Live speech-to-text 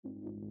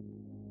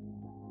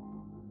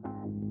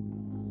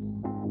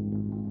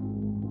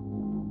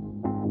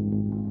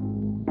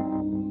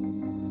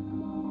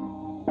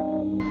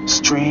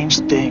strange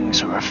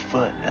things are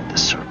afoot at the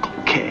Circle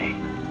K.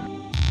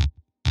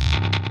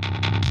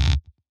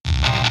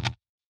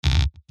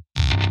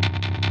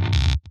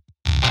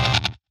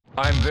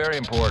 I'm very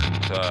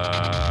important.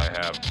 I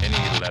have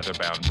any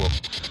leather-bound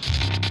books,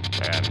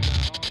 and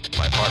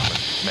my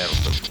apartment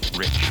smells of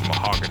rich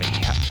mahogany.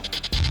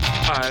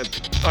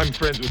 I'm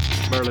friends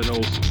with Merlin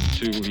Olsen,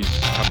 too. He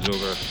comes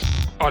over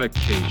on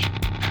occasion.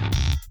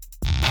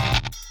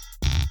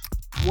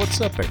 What's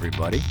up,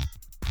 everybody?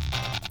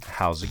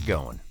 How's it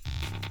going?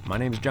 My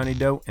name is Johnny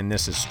Doe, and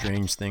this is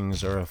Strange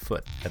Things Are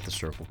Afoot at the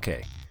Circle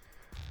K.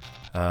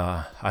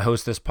 I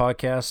host this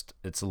podcast.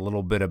 It's a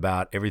little bit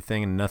about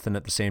everything and nothing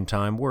at the same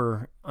time.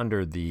 We're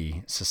under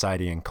the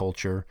society and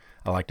culture.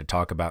 I like to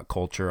talk about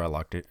culture. I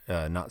like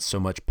to, not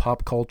so much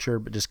pop culture,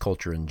 but just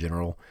culture in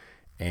general,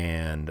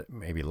 and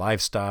maybe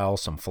lifestyle,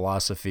 some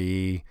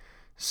philosophy,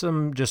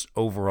 some just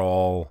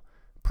overall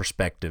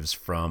perspectives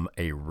from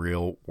a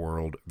real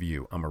world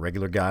view. I'm a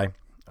regular guy.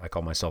 I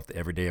call myself the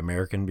everyday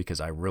American because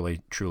I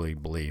really, truly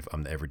believe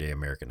I'm the everyday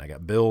American. I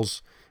got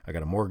bills. I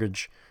got a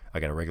mortgage. I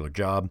got a regular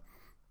job.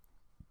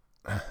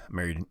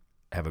 Married,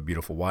 have a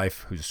beautiful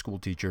wife who's a school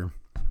teacher.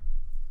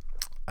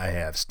 I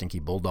have stinky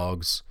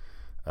bulldogs,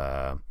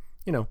 all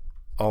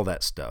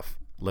that stuff.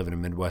 Live in a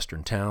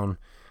Midwestern town.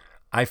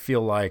 I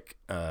feel like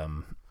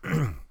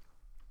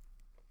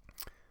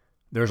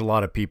there's a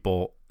lot of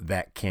people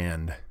that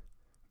can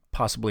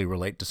possibly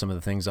relate to some of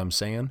the things I'm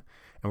saying,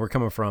 and we're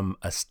coming from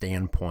a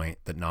standpoint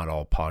that not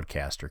all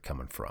podcasts are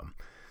coming from.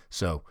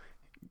 So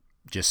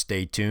just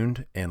stay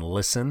tuned and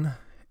listen,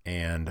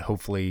 and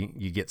hopefully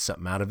you get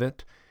something out of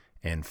it.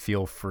 And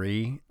feel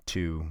free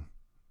to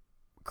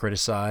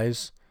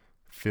criticize,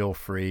 feel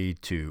free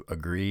to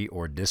agree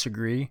or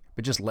disagree,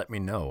 but just let me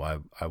know.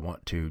 I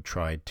want to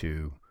try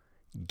to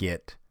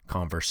get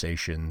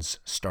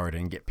conversations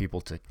started and get people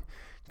to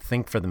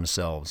think for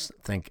themselves,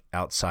 think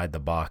outside the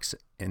box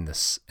in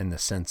the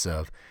sense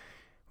of,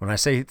 when I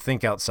say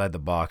think outside the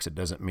box, it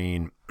doesn't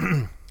mean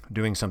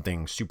doing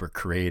something super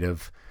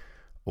creative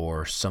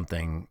or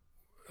something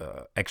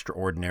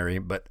extraordinary,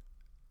 but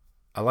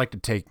I like to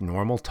take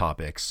normal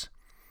topics,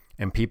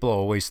 and people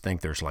always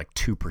think there's like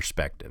two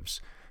perspectives.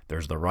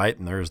 There's the right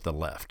and there's the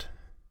left.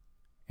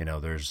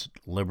 There's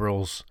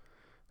liberals,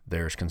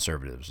 there's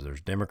conservatives, there's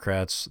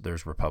Democrats,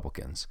 there's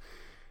Republicans.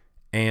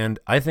 And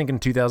I think in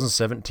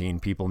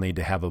 2017, people need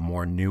to have a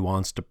more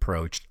nuanced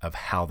approach of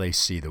how they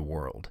see the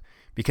world,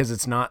 because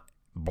it's not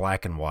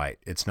black and white.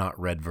 It's not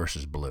red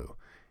versus blue.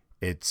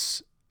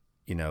 It's,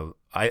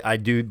 I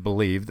do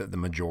believe that the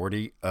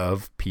majority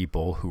of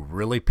people who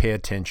really pay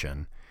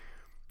attention,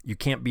 you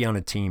can't be on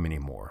a team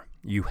anymore.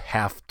 You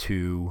have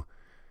to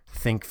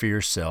think for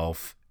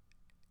yourself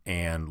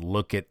and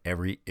look at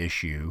every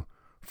issue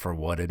for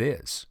what it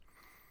is.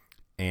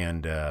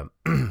 And I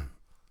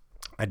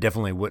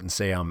definitely wouldn't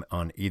say I'm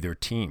on either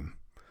team.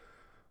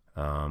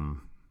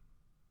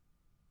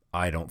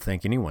 I don't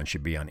think anyone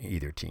should be on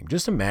either team.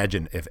 Just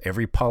imagine if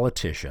every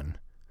politician,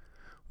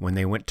 when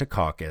they went to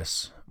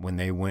caucus, when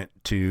they went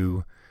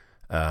to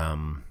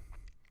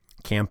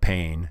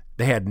campaign,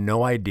 they had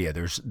no idea.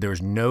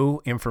 There's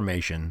no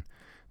information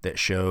that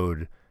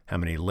showed how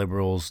many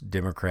liberals,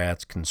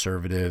 Democrats,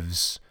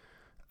 conservatives,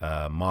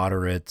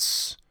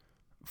 moderates,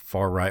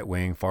 far right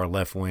wing, far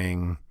left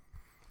wing,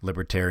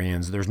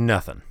 libertarians. There's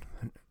nothing.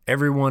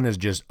 Everyone is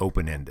just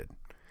open-ended.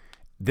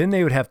 Then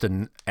they would have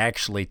to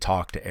actually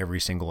talk to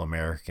every single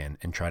American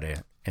and try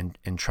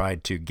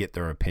to get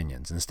their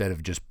opinions, instead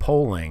of just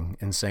polling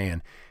and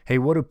saying, hey,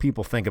 what do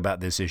people think about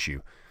this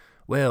issue?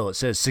 Well, it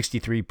says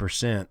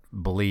 63%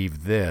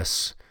 believe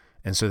this.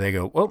 And so they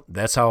go, well,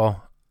 that's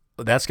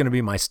going to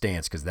be my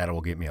stance because that will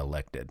get me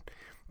elected.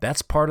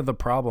 That's part of the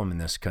problem in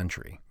this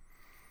country.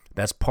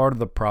 That's part of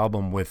the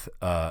problem with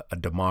a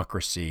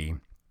democracy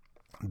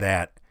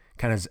that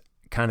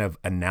kind of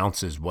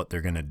announces what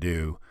they're going to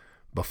do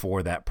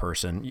before that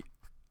person,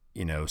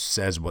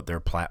 says what their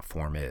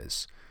platform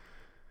is.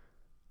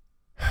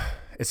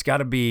 It's got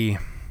to be,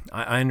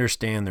 I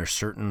understand there's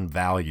certain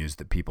values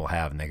that people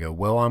have, and they go,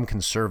 well, I'm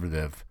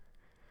conservative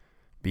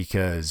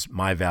because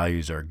my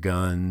values are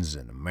guns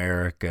and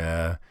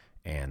America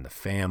and the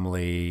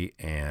family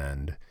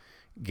and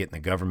getting the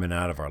government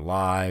out of our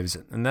lives.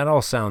 And that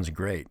all sounds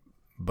great,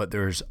 but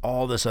there's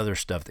all this other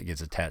stuff that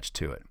gets attached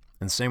to it.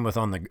 And same with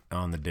on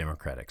the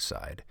Democratic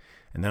side,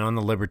 and then on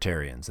the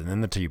Libertarians, and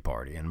then the Tea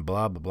Party, and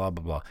blah, blah, blah,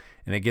 blah, blah.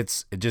 And it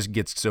just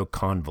gets so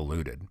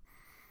convoluted.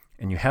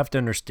 And you have to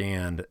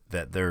understand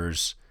that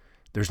there's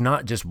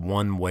not just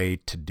one way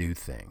to do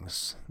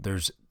things.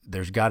 There's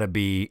got to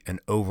be an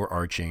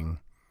overarching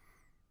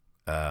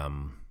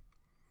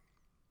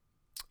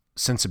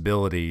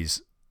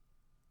sensibilities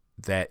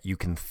that you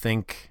can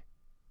think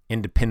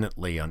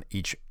independently on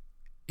each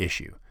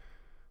issue.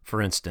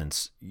 For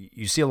instance,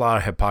 you see a lot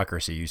of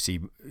hypocrisy. You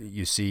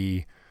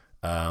see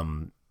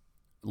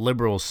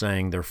liberals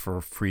saying they're for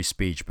free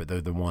speech, but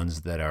they're the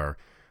ones that are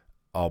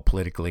all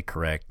politically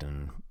correct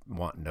and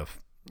wanting to,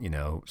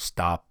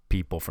 stop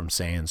people from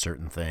saying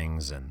certain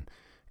things,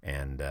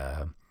 and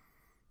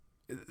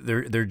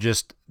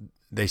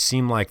they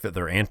seem like that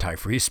they're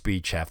anti-free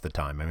speech half the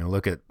time. I mean,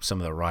 look at some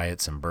of the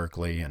riots in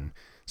Berkeley and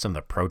some of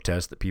the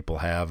protests that people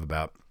have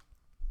about,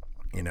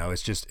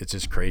 it's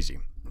just crazy.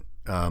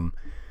 But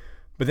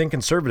then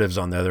conservatives,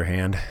 on the other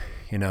hand,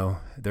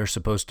 they're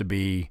supposed to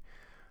be,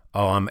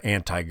 I'm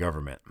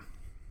anti-government.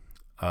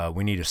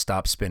 We need to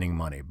stop spending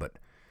money. But,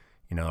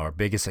 our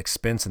biggest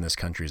expense in this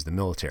country is the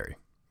military.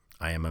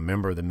 I am a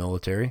member of the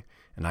military,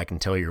 and I can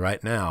tell you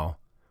right now,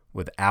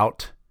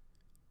 without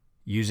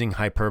using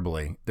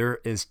hyperbole, there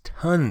is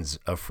tons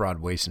of fraud,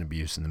 waste, and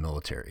abuse in the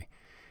military.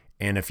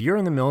 And if you're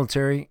in the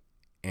military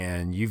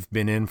and you've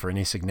been in for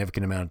any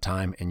significant amount of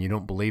time and you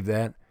don't believe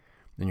that,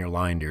 then you're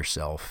lying to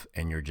yourself,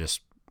 and you're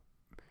just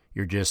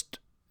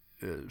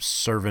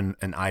serving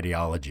an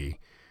ideology,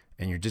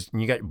 and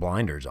you got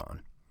blinders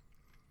on.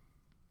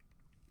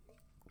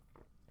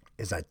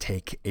 As I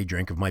take a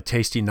drink of my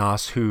tasty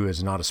NOS, who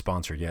is not a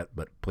sponsor yet,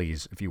 but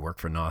please, if you work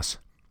for NOS,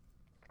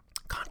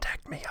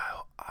 contact me.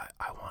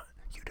 I want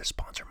you to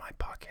sponsor my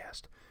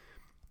podcast.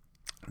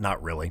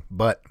 Not really,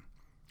 but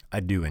I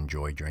do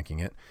enjoy drinking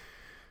it.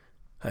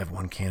 I have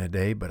 1 can a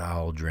day, but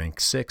I'll drink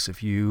 6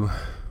 if you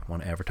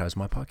want to advertise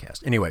my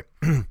podcast. Anyway,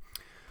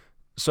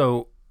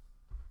 so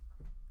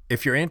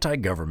if you're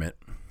anti-government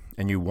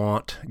and you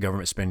want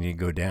government spending to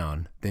go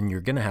down, then you're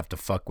going to have to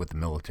fuck with the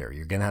military.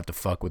 You're going to have to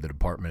fuck with the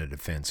Department of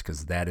Defense,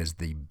 because that is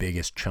the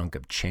biggest chunk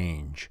of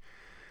change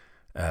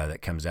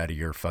that comes out of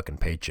your fucking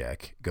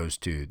paycheck goes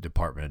to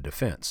Department of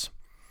Defense.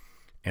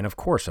 And of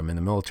course, I'm in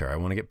the military. I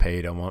want to get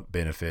paid. I want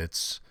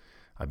benefits.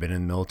 I've been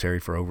in the military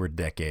for over a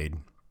decade.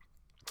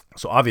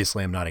 So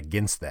obviously I'm not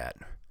against that.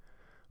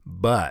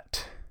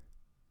 But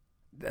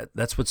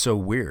that's what's so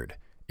weird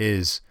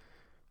is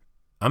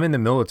I'm in the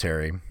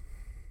military,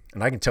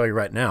 and I can tell you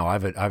right now, I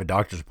have a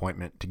doctor's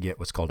appointment to get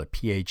what's called a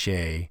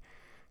PHA,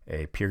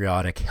 a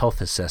periodic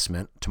health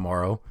assessment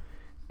tomorrow.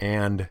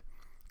 And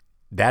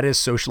that is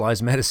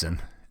socialized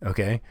medicine,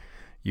 okay?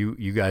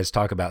 You guys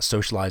talk about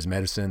socialized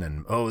medicine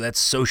and, that's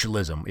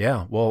socialism.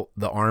 Yeah, well,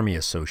 the Army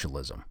is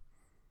socialism,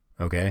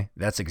 okay?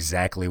 That's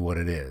exactly what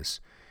it is.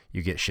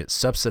 You get shit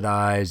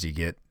subsidized, you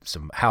get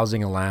some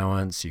housing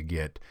allowance, you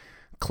get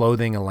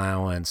clothing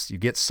allowance, you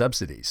get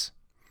subsidies.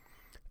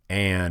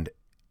 And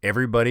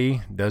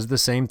everybody does the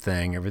same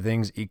thing.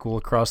 Everything's equal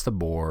across the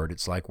board.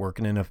 It's like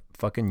working in a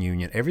fucking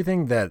union.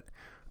 Everything that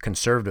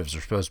conservatives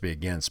are supposed to be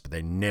against, but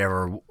they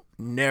never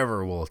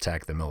will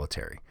attack the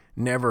military,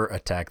 never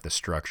attack the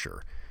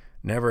structure,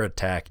 never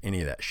attack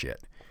any of that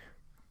shit.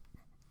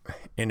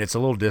 And it's a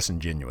little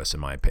disingenuous in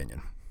my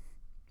opinion,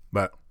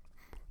 but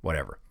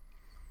whatever.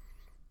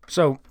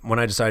 So when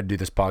I decided to do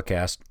this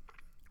podcast,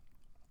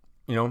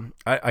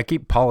 I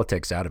keep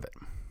politics out of it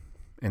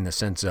in the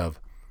sense of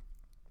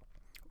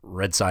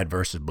red side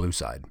versus blue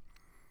side.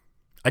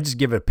 I just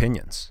give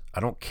opinions. I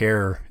don't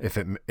care if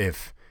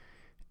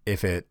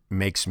it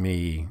makes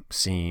me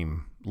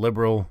seem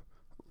liberal,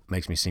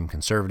 makes me seem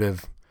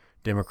conservative,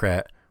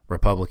 Democrat,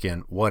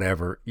 Republican,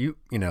 whatever.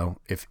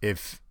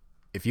 If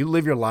you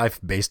live your life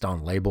based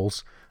on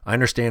labels, I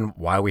understand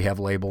why we have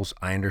labels.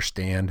 I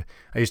understand.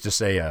 I used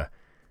to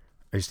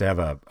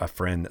have a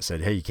friend that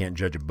said, hey, you can't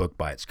judge a book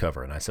by its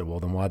cover. And I said, well,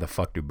 then why the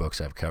fuck do books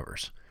have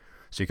covers?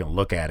 So you can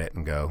look at it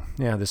and go,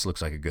 yeah, this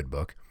looks like a good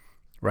book,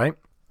 right?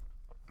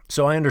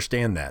 So I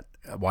understand that,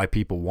 why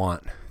people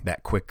want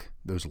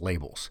those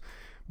labels.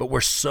 But we're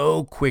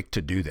so quick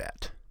to do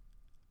that.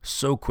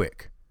 So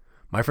quick.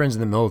 My friends in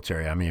the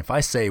military, I mean, if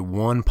I say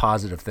one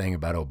positive thing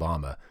about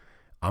Obama,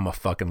 I'm a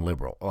fucking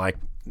liberal. Like,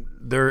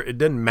 it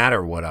doesn't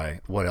matter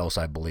what else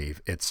I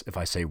believe. It's if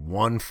I say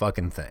one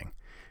fucking thing.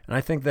 And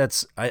I think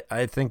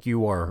I think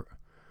you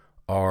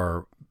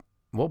are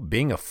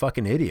being a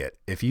fucking idiot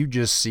if you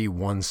just see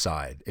one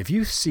side. If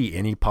you see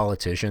any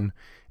politician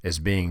as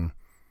being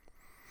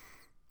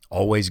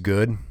always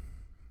good,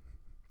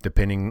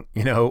 depending,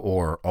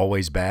 or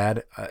always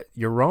bad,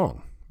 you're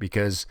wrong,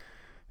 because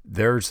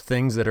there's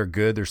things that are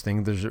good, there's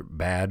things that are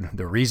bad.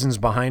 The reasons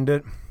behind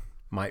it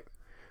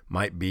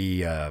might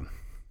be,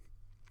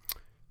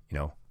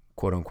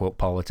 quote unquote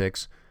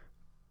politics,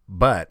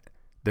 but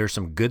there's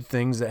some good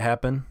things that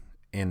happen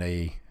in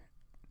a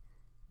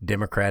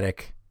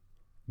Democratic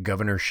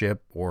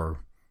governorship or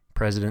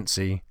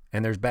presidency,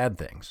 and there's bad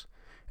things.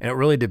 And it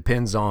really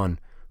depends on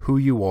who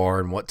you are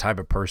and what type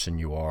of person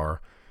you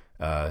are,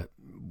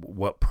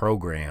 what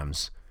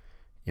programs,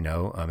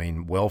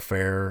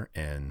 welfare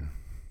and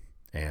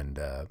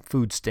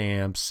food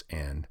stamps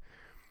and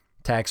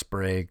tax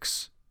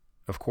breaks.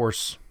 Of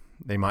course,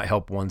 they might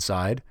help one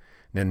side.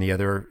 Then the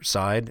other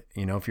side,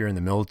 if you're in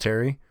the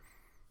military,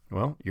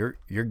 well,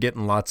 you're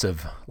getting lots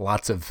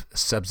of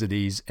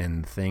subsidies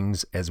and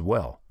things as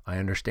well. I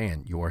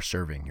understand you are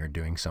serving, you're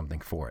doing something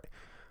for it.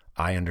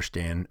 I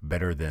understand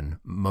better than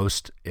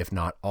most, if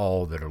not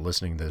all, that are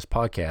listening to this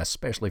podcast,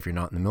 especially if you're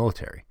not in the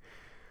military.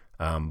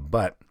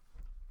 But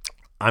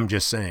I'm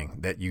just saying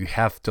that you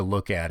have to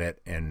look at it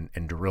and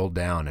drill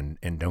down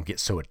and don't get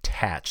so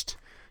attached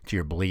to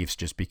your beliefs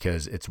just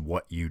because it's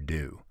what you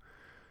do.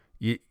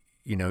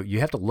 You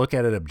have to look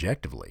at it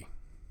objectively.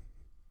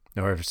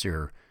 Or if it's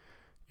your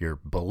your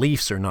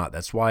beliefs or not.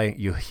 That's why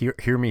you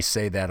hear me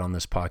say that on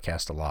this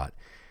podcast a lot.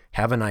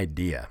 Have an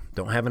idea.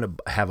 Don't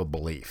have a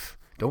belief.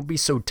 Don't be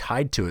so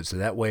tied to it, so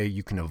that way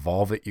you can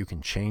evolve it, you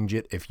can change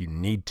it if you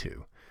need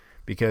to.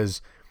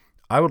 Because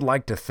I would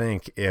like to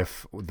think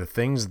if the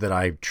things that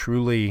I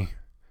truly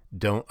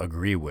don't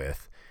agree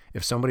with,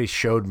 if somebody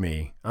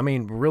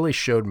really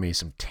showed me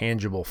some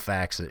tangible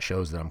facts that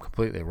shows that I'm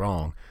completely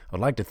wrong, I'd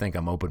like to think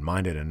I'm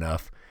open-minded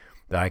enough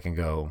that I can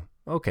go,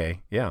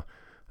 okay, yeah,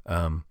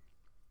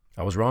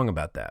 I was wrong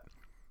about that.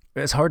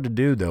 It's hard to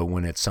do, though,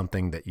 when it's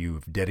something that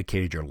you've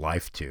dedicated your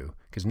life to,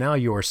 because now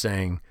you are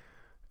saying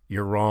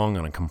you're wrong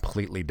on a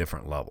completely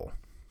different level.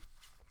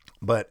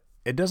 But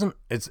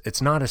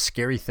it's not a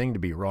scary thing to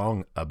be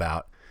wrong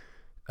about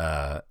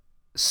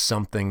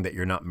something that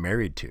you're not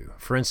married to.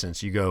 For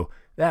instance, you go,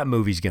 that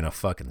movie's going to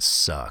fucking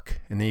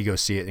suck. And then you go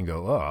see it and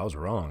go, oh, I was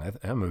wrong.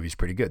 That movie's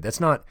pretty good. That's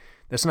not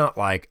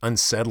like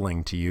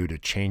unsettling to you to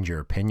change your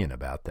opinion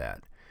about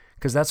that.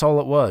 Because that's all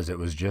it was. It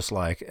was just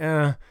like,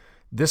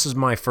 this is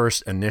my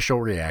first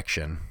initial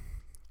reaction.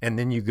 And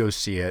then you go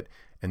see it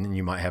and then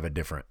you might have a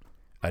different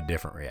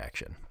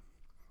reaction.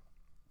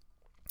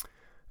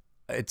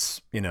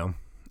 It's,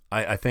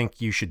 I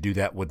think you should do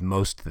that with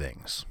most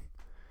things,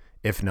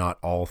 if not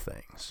all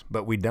things,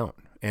 but we don't.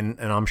 And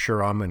I'm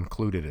sure I'm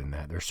included in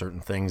that. There's certain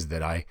things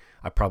that I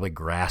probably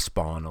grasp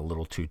on a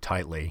little too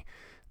tightly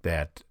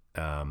that,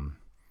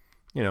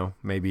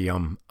 maybe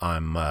I'm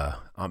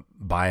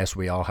biased.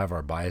 We all have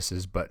our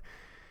biases, but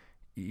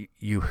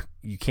you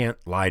can't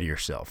lie to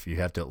yourself. You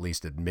have to at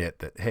least admit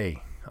that,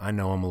 hey, I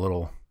know I'm a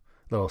little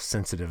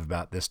sensitive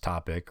about this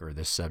topic or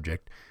this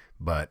subject,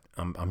 but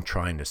I'm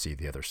trying to see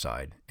the other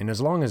side. And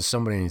as long as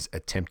somebody's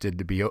attempted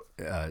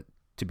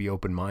to be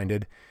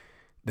open-minded,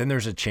 then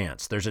there's a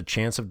chance. There's a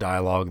chance of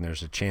dialogue, and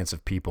there's a chance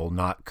of people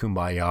not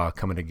kumbaya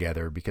coming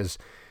together, because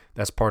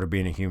that's part of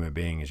being a human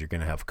being, is you're going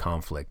to have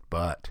conflict.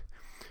 But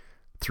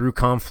through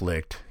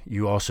conflict,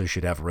 you also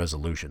should have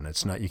resolution.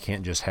 You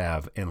can't just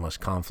have endless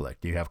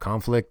conflict. You have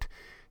conflict,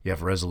 you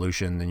have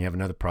resolution, then you have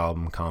another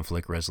problem,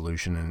 conflict,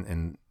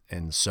 resolution,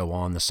 and so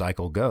on. The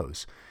cycle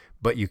goes.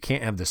 But you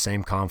can't have the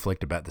same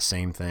conflict about the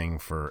same thing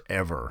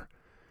forever.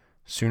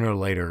 Sooner or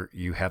later,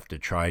 you have to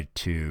try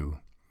to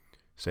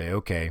say,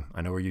 okay,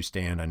 I know where you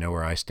stand. I know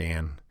where I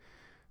stand.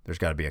 There's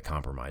got to be a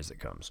compromise that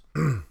comes.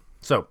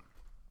 So,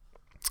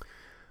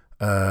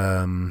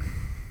 let's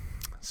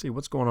see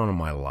what's going on in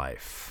my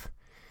life.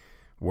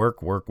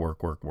 Work.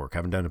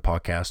 Haven't done a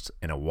podcast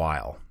in a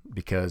while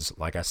because,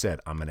 like I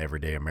said, I'm an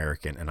everyday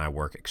American and I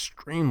work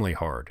extremely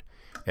hard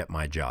at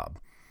my job.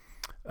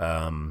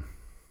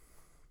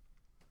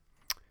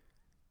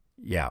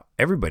 Yeah,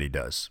 everybody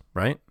does,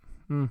 right?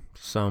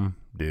 Some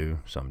do,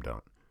 some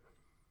don't.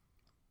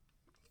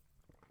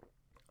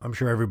 I'm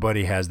sure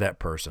everybody has that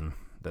person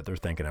that they're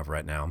thinking of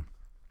right now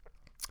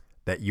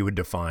that you would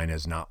define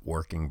as not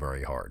working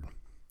very hard.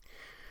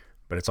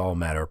 But it's all a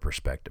matter of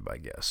perspective, I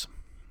guess.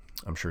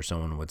 I'm sure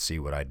someone would see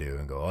what I do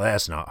and go, oh,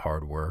 that's not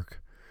hard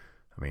work.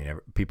 I mean,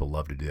 people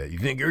love to do that. You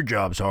think your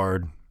job's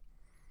hard?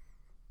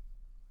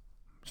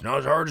 It's not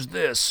as hard as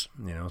this.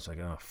 It's like,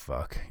 oh,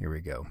 fuck, here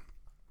we go.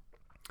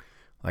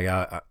 Like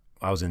I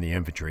was in the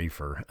infantry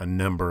for a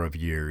number of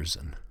years,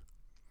 and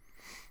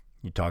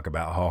you talk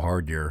about how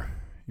hard your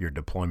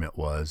deployment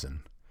was,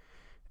 and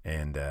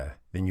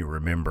then you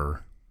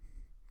remember,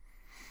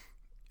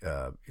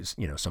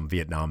 some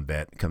Vietnam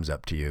vet comes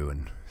up to you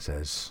and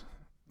says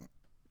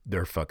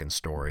their fucking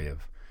story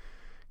of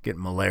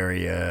getting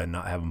malaria and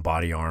not having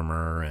body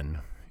armor, and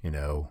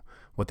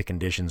what the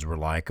conditions were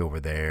like over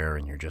there,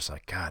 and you're just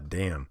like, God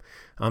damn,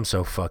 I'm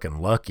so fucking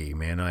lucky,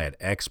 man. I had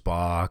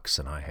Xbox,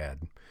 and I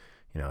had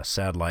a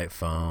satellite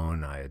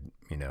phone. I had,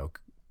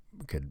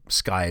 could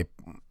Skype,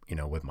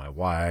 with my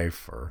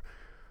wife, or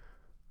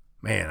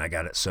man, I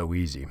got it so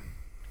easy.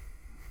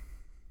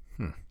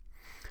 Well,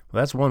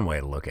 that's one way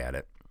to look at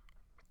it.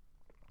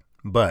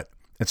 But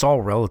it's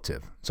all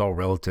relative. It's all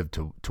relative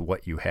to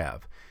what you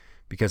have,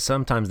 because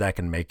sometimes that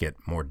can make it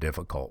more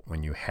difficult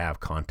when you have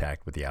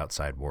contact with the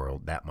outside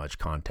world, that much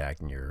contact,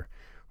 and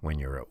when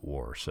you're at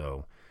war.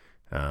 So,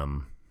 I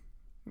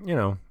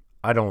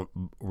don't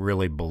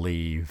really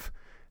believe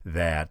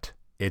that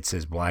it's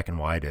as black and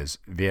white as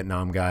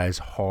Vietnam guys,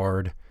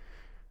 hard,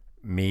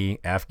 me,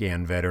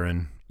 Afghan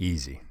veteran,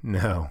 easy.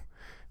 No.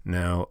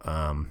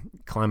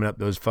 Climbing up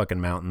those fucking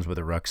mountains with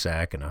a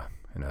rucksack and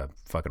a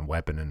fucking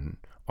weapon and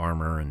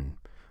armor and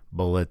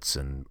bullets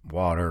and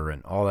water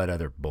and all that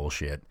other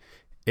bullshit,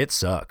 it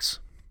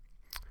sucks.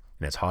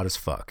 And it's hot as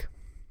fuck.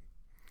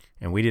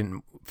 And we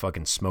didn't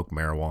fucking smoke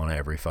marijuana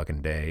every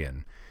fucking day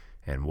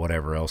and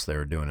whatever else they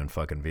were doing in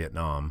fucking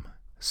Vietnam.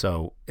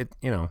 So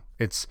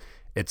it's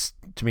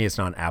to me, it's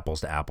not an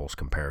apples to apples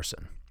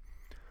comparison.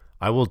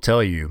 I will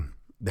tell you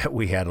that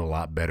we had a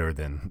lot better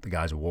than the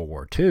guys of World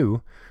War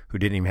II, who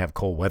didn't even have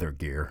cold weather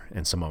gear,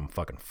 and some of them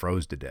fucking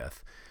froze to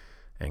death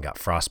and got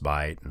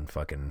frostbite and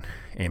fucking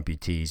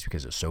amputees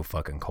because it's so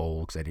fucking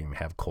cold, because they didn't even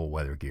have cold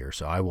weather gear.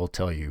 So I will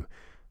tell you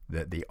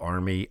that the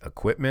Army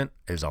equipment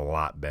is a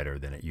lot better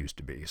than it used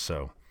to be.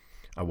 So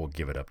I will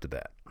give it up to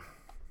that.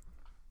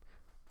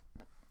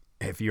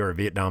 if you're a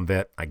Vietnam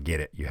vet, I get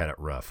it. You had it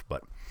rough.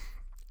 But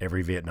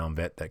every Vietnam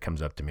vet that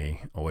comes up to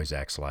me always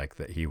acts like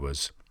that he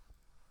was,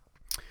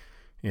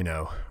 you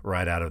know,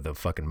 right out of the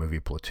fucking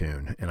movie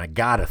Platoon. And I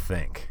gotta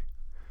think,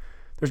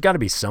 there's got to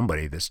be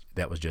somebody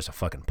that was just a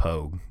fucking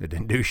pogue that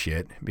didn't do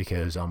shit,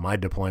 because on my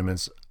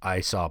deployments, I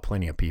saw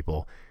plenty of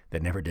people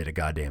that never did a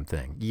goddamn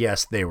thing.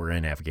 Yes, they were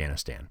in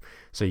Afghanistan.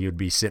 So you'd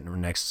be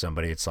sitting next to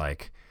somebody, it's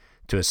like,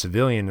 to a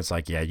civilian, it's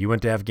like, yeah, you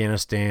went to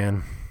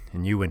Afghanistan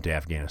and you went to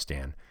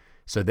Afghanistan.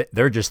 So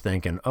they're just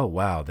thinking, oh,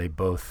 wow, they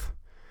both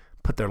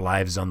put their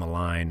lives on the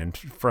line. And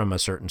from a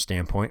certain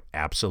standpoint,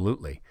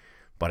 absolutely.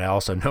 But I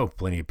also know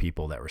plenty of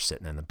people that were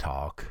sitting in the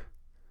talk,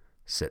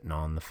 sitting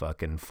on the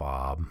fucking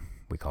fob.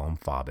 We call them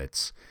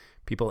fobbits.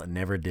 People that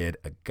never did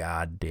a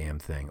goddamn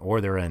thing.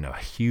 Or they're in a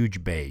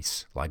huge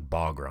base like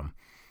Bagram,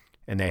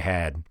 and they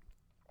had,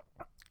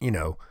 you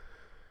know,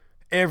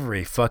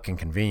 every fucking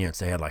convenience.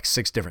 They had like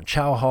 6 different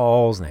chow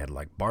halls, and they had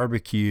like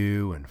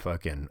barbecue and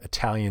fucking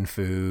Italian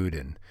food,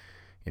 and,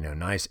 you know,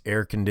 nice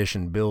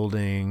air-conditioned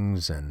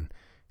buildings, and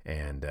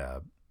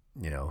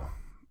you know,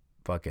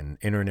 fucking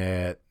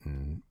internet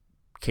and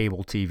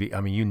cable TV.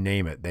 I mean, you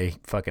name it. They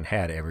fucking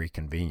had every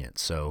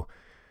convenience. So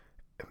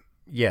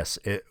yes,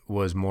 it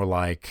was more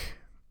like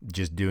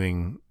just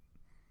doing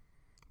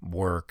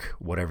work,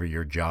 whatever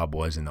your job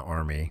was in the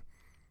Army,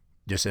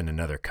 just in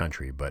another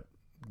country. But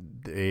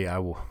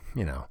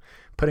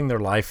putting their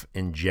life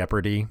in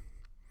jeopardy,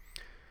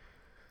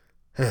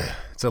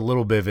 it's a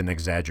little bit of an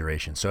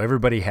exaggeration. So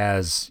everybody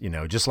has, you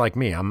know, just like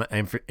me, I'm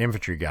an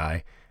infantry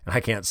guy, and I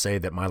can't say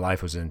that my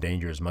life was in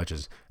danger as much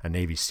as a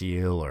Navy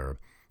SEAL or,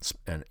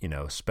 you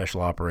know,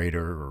 special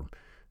operator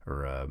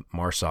or a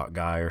MARSOC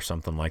guy or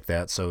something like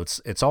that. So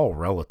it's all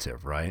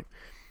relative, right?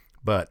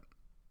 But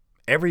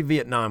every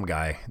Vietnam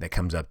guy that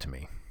comes up to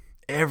me,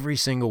 every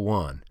single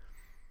one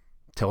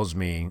tells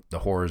me the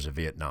horrors of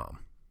Vietnam.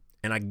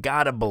 And I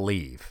gotta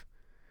believe,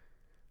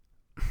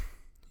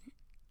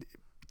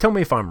 tell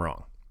me if I'm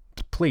wrong.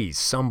 Please,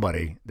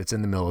 somebody that's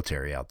in the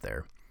military out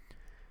there,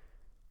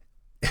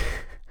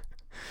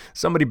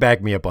 somebody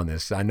back me up on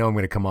this. I know I'm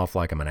going to come off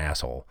like I'm an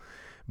asshole,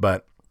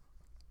 but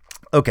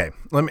okay,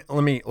 let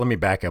me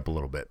back up a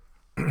little bit.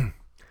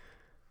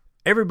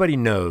 Everybody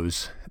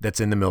knows that's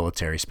in the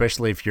military,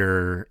 especially if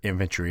you're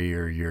infantry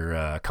or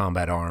you're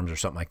combat arms or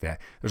something like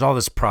that. There's all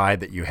this pride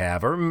that you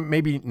have, or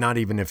maybe not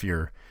even if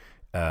you're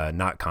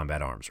not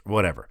combat arms or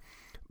whatever.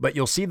 But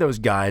you'll see those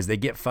guys, they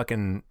get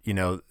fucking, you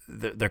know,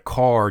 their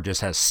car just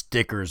has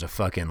stickers of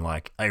fucking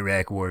like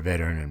Iraq War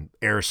veteran and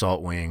air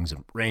assault wings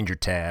and Ranger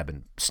tab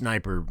and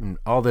sniper and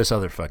all this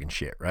other fucking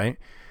shit, right?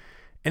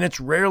 And it's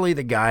rarely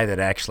the guy that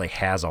actually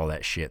has all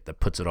that shit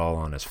that puts it all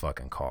on his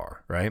fucking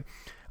car, right?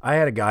 I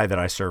had a guy that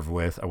I served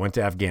with, I went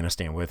to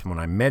Afghanistan with, when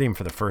I met him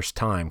for the first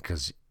time,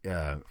 because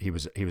he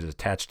was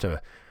attached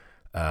to,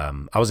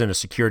 I was in a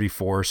security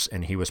force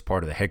and he was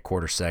part of the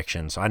headquarters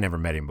section, so I never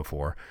met him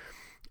before.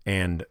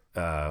 And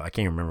I can't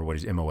even remember what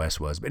his MOS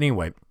was. But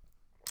anyway,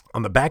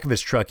 on the back of his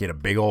truck, he had a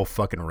big old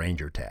fucking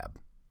Ranger tab,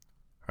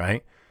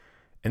 right?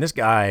 And this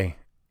guy,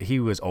 he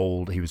was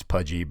old, he was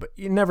pudgy, but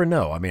you never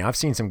know. I mean, I've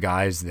seen some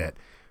guys that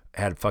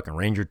had a fucking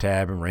Ranger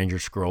tab and Ranger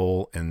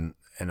scroll, and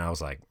I was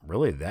like,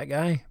 really, that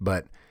guy?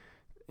 But,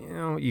 you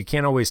know, you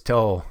can't always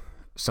tell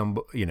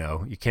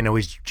you can't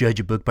always judge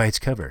a book by its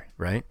cover,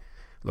 right?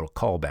 A little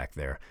callback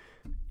there.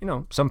 You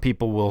know, some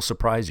people will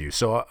surprise you.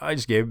 So I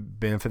just gave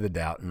benefit of the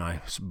doubt,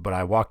 but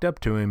I walked up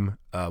to him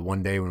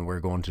one day when we were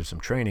going to some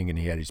training, and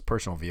he had his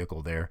personal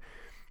vehicle there,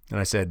 and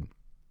I said,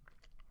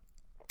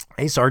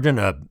 "Hey, Sergeant,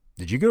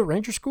 did you go to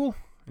Ranger school?"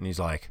 And he's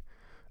like,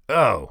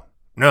 "Oh,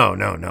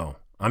 no,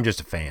 I'm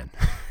just a fan."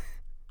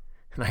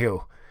 And I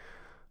go,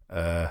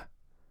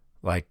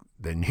 like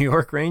the New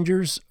York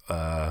Rangers,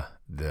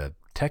 the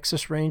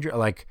Texas Ranger,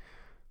 like,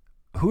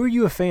 who are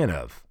you a fan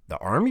of? The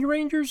Army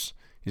Rangers?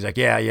 He's like,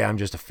 yeah, I'm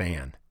just a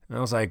fan. And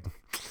I was like,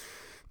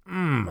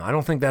 I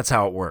don't think that's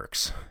how it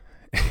works.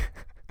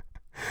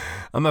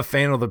 I'm a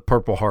fan of the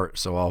Purple Heart,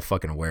 so I'll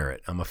fucking wear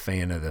it. I'm a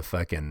fan of the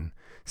fucking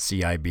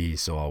CIB,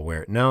 so I'll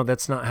wear it. No,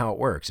 that's not how it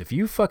works. If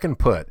you fucking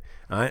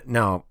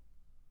now,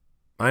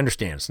 I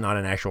understand it's not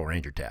an actual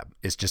Ranger tab.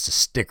 It's just a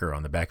sticker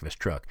on the back of his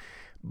truck.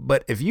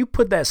 But if you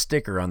put that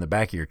sticker on the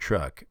back of your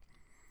truck,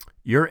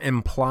 you're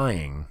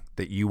implying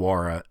that you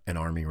are an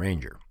Army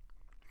Ranger.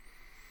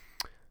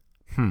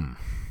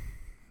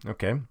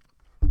 Okay.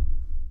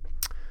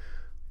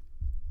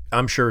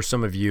 I'm sure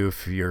some of you,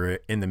 if you're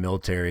in the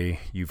military,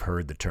 you've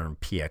heard the term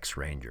PX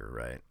Ranger,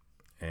 right?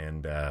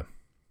 And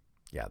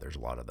yeah, there's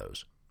a lot of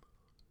those.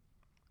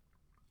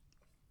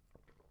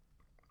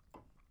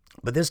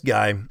 But this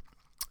guy,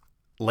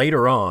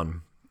 later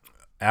on,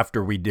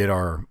 after we did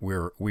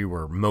we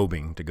were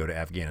mobbing to go to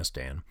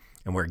Afghanistan,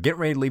 and we're getting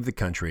ready to leave the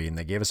country, and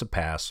they gave us a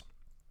pass,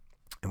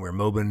 and we're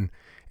mobbing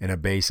in a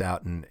base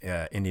out in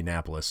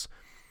Indianapolis.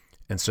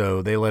 And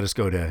so they let us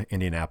go to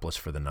Indianapolis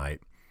for the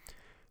night.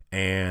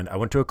 And I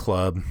went to a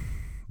club,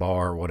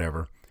 bar,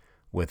 whatever,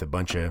 with a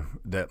bunch of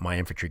my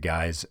infantry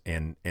guys,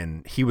 and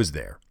he was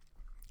there.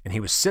 And he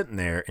was sitting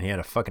there, and he had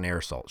a fucking air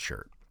assault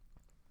shirt.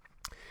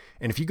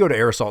 And if you go to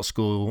Air Assault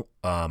School,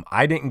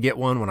 I didn't get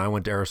one when I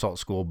went to Air Assault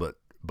School, but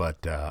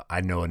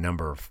I know a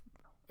number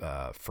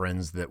of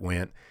friends that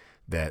went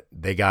that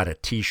they got a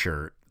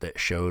T-shirt that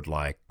showed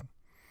like,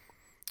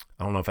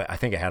 I don't know if I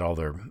think it had all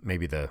their,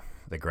 maybe the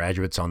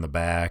graduates on the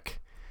back.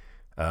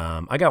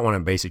 I got one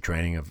in basic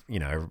training of,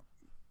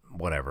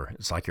 whatever.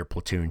 It's like your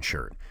platoon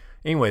shirt.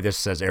 Anyway, this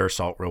says Air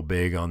Assault real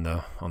big on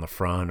the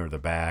front or the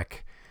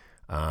back.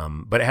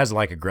 But it has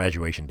like a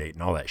graduation date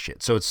and all that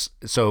shit.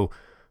 So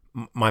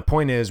my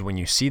point is, when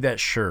you see that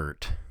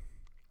shirt,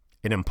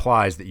 it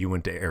implies that you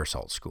went to Air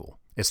Assault School.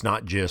 It's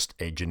not just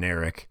a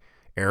generic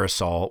Air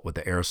Assault with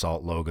the Air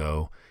Assault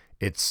logo.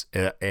 It's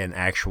an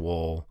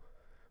actual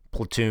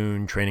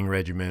platoon, training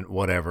regiment,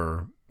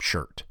 whatever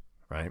shirt,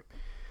 right?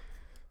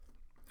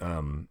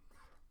 Oh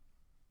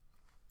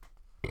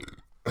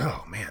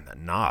man, the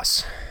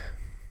NOS.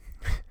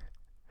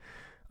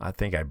 I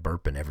think I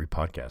burp in every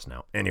podcast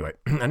now. Anyway,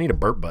 I need a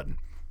burp button.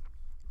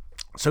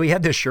 So he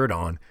had this shirt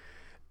on,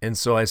 and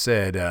so I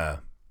said, I'm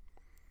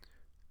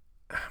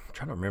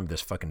trying to remember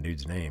this fucking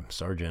dude's name.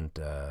 Sergeant,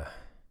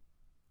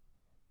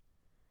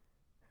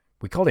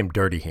 we called him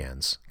Dirty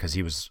Hands because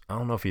he was, I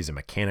don't know if he's a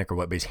mechanic or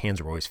what, but his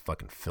hands were always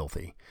fucking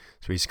filthy.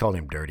 So we just called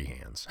him Dirty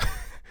Hands.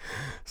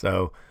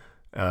 So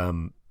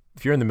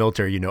if you're in the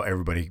military,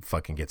 everybody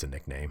fucking gets a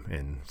nickname,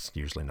 and it's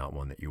usually not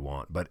one that you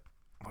want. But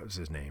what was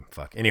his name?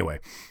 Fuck. Anyway,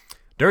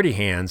 Dirty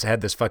Hands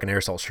had this fucking Air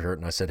Assault shirt,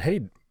 and I said,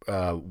 hey,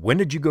 when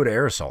did you go to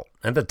Air Assault?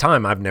 At the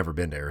time, I've never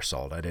been to Air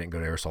Assault. I didn't go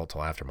to Air Assault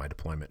till after my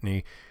deployment.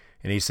 And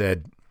he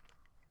said,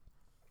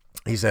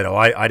 oh,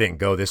 I didn't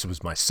go. This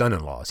was my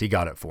son-in-law's. He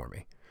got it for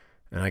me.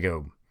 And I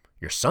go,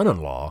 your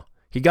son-in-law?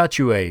 He got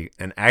you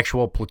an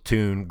actual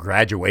platoon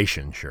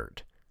graduation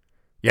shirt.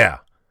 Yeah.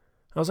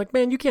 I was like,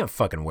 man, you can't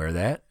fucking wear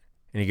that.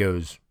 And he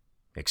goes,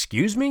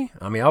 excuse me?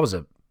 I mean, I was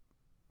a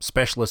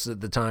specialist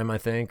at the time, I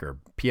think, or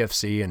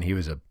PFC, and he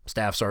was a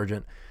staff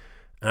sergeant.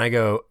 And I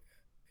go,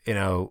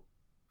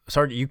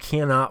 Sergeant, you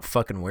cannot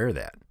fucking wear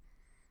that.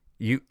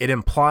 It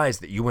implies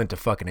that you went to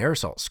fucking Air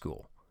Assault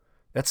School.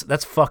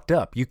 That's fucked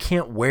up. You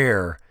can't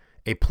wear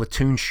a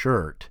platoon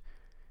shirt.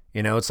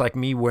 It's like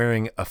me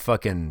wearing a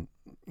fucking,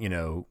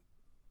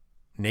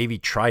 Navy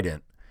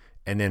Trident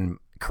and then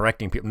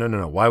correcting people.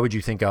 No. Why would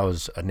you think I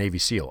was a Navy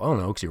SEAL? I don't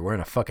know, because you're wearing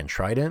a fucking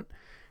Trident,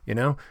 I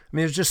mean,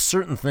 there's just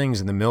certain things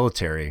in the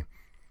military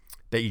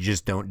that you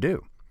just don't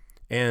do.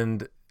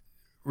 And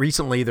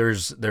recently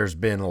there's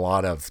been a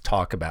lot of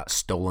talk about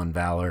stolen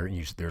valor.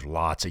 There's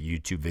lots of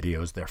YouTube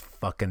videos. They're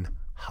fucking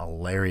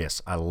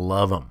hilarious. I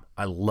love them.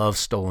 I love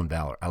stolen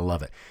valor. I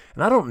love it.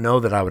 And I don't know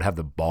that I would have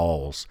the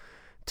balls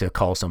to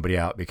call somebody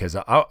out, because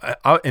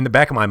I in the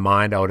back of my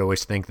mind, I would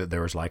always think that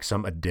there was like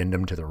some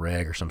addendum to the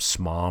reg or some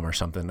SMOM or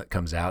something that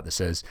comes out that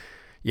says,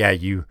 yeah,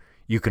 you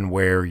can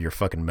wear your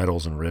fucking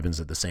medals and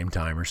ribbons at the same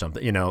time or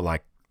something.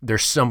 Like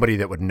there's somebody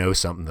that would know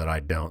something that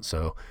I don't.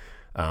 So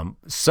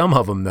some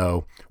of them,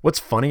 though, what's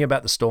funny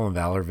about the Stolen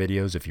Valor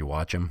videos, if you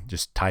watch them,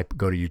 just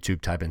go to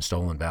YouTube, type in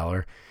Stolen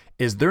Valor,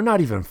 is they're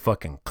not even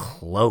fucking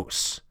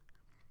close.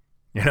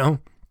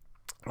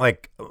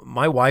 Like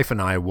my wife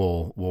and I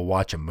will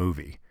watch a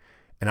movie,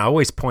 and I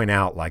always point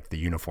out like the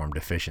uniform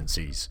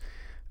deficiencies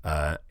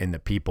in the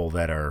people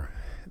that are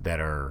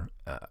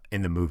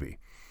in the movie.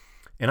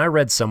 And I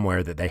read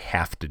somewhere that they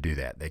have to do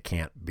that. They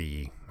can't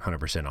be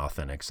 100%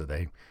 authentic, so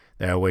they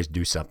always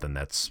do something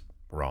that's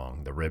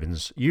wrong.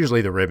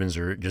 Usually the ribbons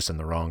are just in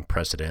the wrong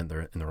precedent,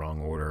 they're in the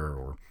wrong order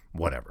or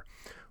whatever.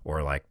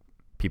 Or like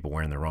people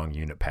wearing the wrong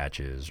unit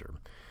patches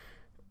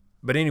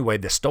but anyway,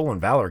 the Stolen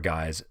Valor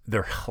guys,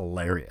 they're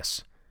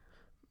hilarious.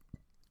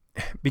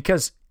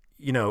 Because,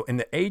 in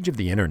the age of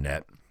the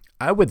internet,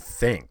 I would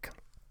think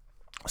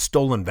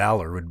Stolen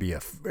Valor would be a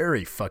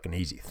very fucking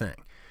easy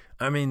thing.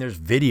 I mean, there's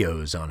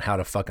videos on how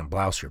to fucking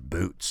blouse your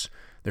boots.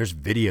 There's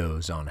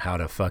videos on how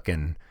to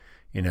fucking,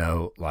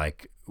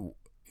 like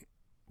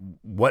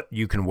what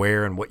you can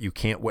wear and what you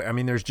can't wear. I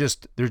mean, there's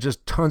just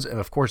tons. And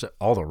of course,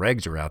 all the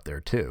regs are out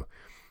there too.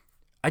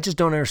 I just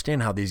don't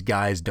understand how these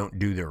guys don't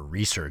do their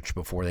research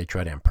before they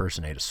try to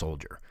impersonate a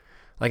soldier.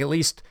 Like, at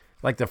least,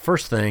 like, the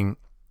first thing,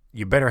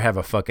 you better have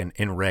a fucking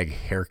in-reg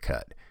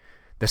haircut.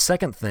 The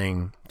second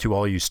thing, to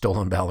all you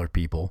Stolen Valor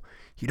people,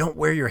 you don't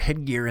wear your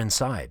headgear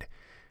inside.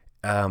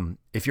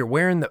 If you're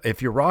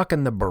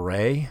rocking the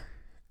beret,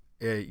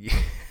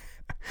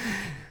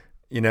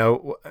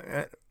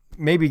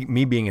 maybe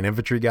me being an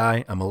infantry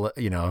guy,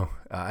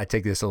 I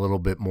take this a little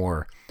bit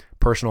more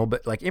personal,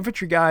 but like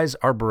infantry guys,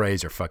 our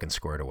berets are fucking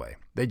squared away.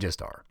 They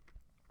just are.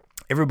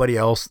 Everybody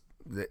else,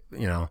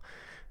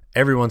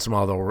 every once in a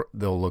while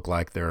they'll look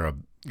like they're a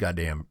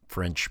goddamn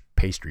French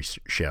pastry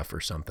chef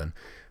or something.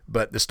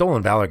 But the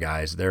Stolen Valor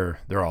guys, they're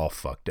all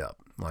fucked up.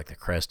 Like the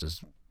crest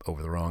is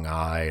over the wrong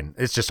eye, and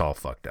it's just all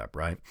fucked up,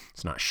 right?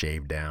 It's not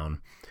shaved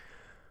down.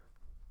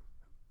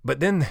 But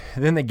then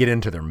they get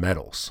into their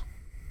medals,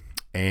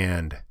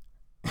 and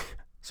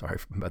sorry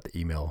about the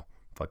email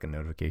fucking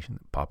notification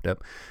that popped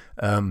up.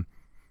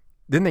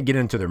 Then they get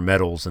into their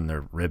medals and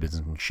their ribbons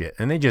and shit,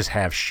 and they just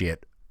have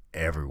shit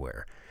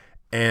everywhere.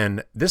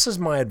 And this is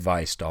my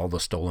advice to all the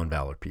Stolen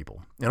Valor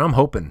people. And I'm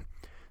hoping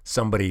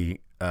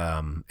somebody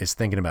is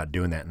thinking about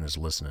doing that and is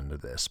listening to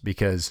this,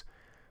 because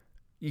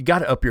you got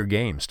to up your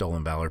game,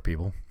 Stolen Valor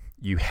people.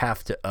 You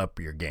have to up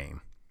your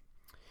game.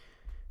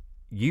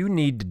 You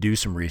need to do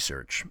some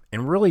research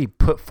and really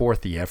put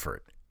forth the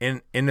effort.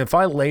 And if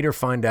I later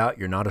find out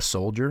you're not a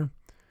soldier,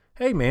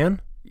 hey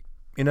man,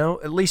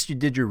 at least you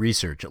did your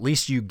research. At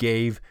least you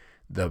gave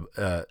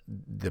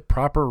the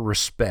proper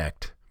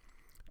respect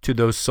to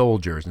those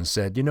soldiers and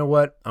said, you know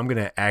what, I'm going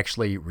to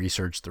actually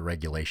research the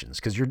regulations,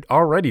 because you're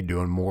already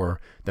doing more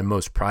than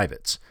most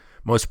privates.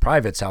 Most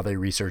privates, how they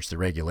research the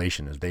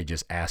regulation is they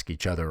just ask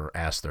each other or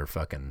ask their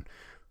fucking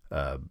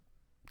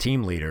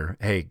team leader,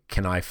 hey,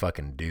 can I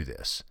fucking do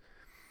this?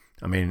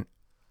 I mean,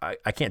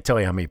 I can't tell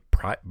you how many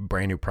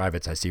brand new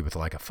privates I see with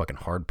like a fucking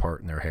hard part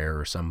in their hair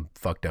or some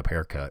fucked up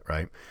haircut,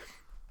 right?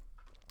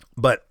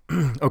 But,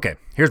 okay,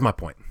 here's my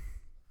point.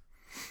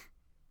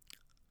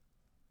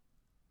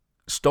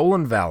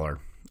 Stolen valor,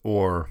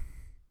 or,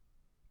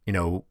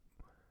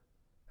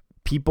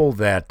 people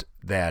that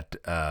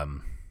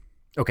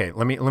okay,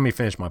 let me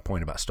finish my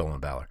point about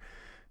stolen valor.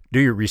 Do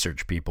your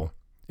research, people.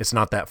 It's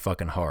not that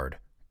fucking hard.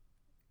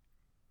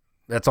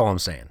 That's all I'm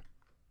saying.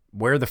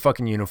 Wear the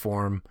fucking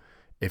uniform.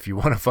 If you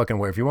want to fucking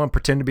wear, if you want to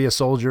pretend to be a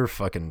soldier,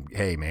 fucking,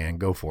 hey man,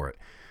 go for it.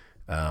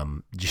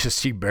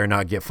 Just, you better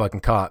not get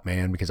fucking caught,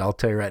 man, because I'll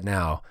tell you right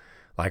now,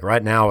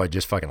 I'd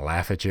just fucking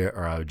laugh at you,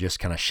 or I would just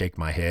kind of shake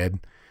my head.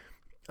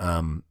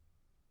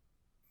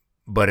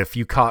 But if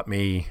you caught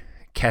me,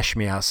 catch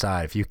me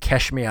outside. If you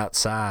catch me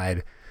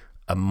outside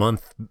a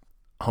month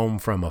home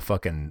from a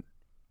fucking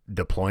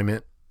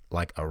deployment,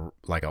 like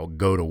a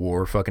go to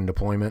war fucking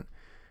deployment,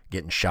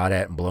 getting shot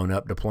at and blown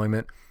up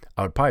deployment,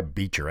 I would probably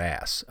beat your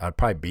ass. I'd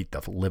probably beat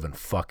the living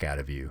fuck out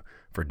of you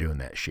for doing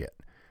that shit.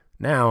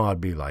 Now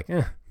I'd be like,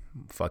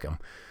 fuck him,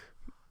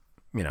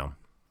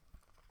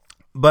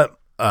 But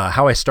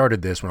how I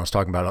started this when I was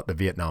talking about the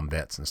Vietnam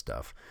vets and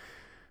stuff,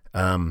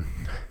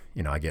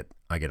 I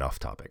get off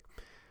topic.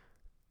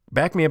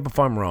 Back me up if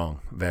I'm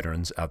wrong,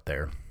 veterans out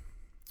there.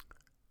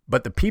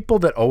 But the people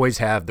that always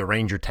have the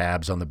Ranger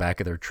tabs on the back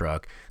of their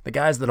truck, the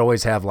guys that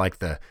always have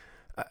like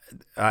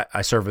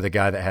I served with a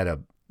guy that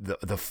had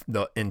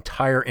the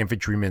entire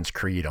infantryman's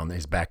creed on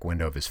his back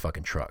window of his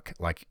fucking truck.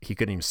 Like he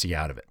couldn't even see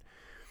out of it.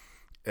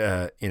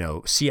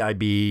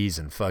 CIBs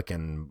and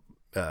fucking,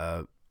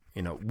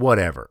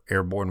 whatever,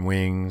 airborne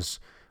wings,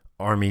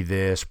 Army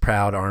this,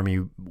 proud Army,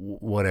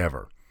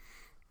 whatever.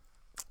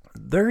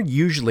 They're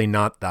usually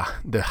not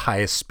the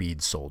highest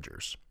speed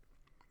soldiers.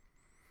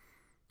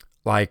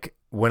 Like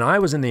when I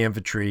was in the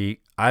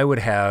infantry, I would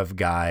have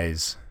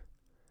guys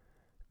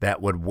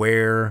that would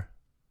wear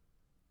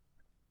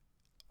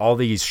all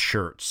these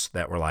shirts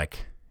that were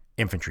like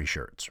infantry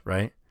shirts,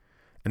 right?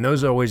 And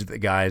those are always the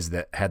guys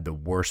that had the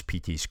worst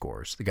PT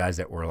scores, the guys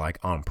that were like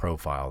on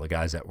profile, the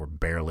guys that were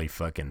barely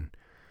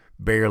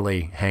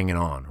hanging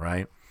on,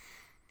 right?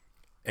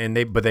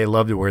 But they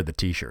love to wear the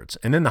t-shirts.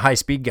 And then the high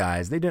speed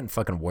guys, they didn't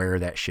fucking wear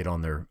that shit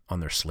on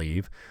their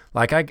sleeve.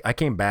 Like I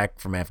came back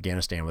from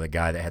Afghanistan with a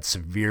guy that had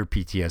severe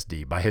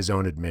PTSD by his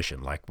own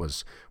admission, went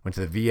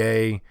to the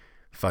VA,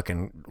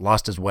 fucking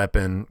lost his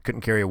weapon,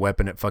 couldn't carry a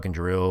weapon at fucking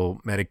drill,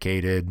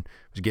 medicated,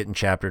 was getting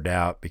chaptered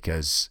out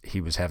because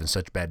he was having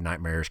such bad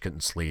nightmares,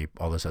 couldn't sleep,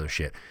 all this other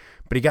shit.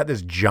 But he got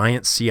this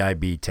giant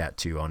CIB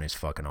tattoo on his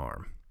fucking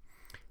arm.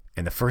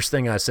 And the first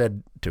thing I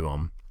said to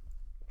him,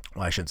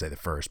 well, I shouldn't say the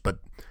first, but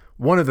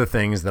one of the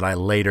things that I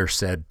later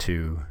said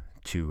to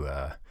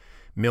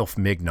Milf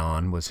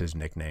Mignon was his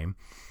nickname,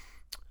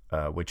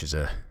 which is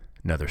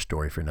another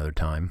story for another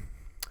time,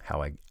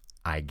 how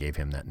I gave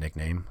him that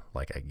nickname,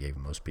 like I gave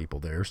most people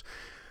theirs.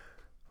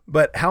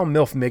 But how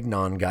Milf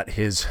Mignon got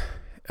his,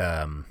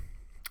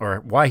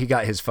 or why he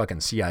got his fucking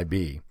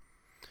CIB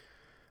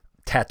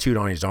tattooed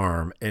on his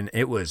arm, and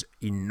it was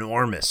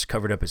enormous,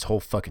 covered up his whole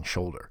fucking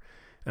shoulder.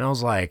 And I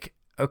was like,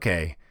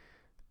 okay,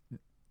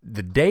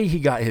 the day he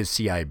got his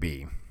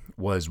CIB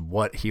was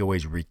what he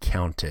always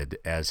recounted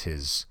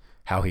as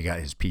how he got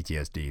his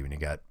PTSD when he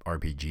got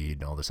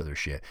RPG'd and all this other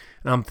shit.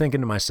 And I'm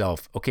thinking to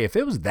myself, okay, if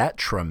it was that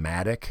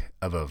traumatic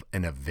of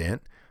an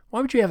event,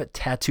 why would you have it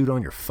tattooed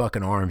on your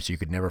fucking arm so you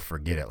could never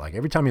forget it? Like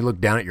every time you look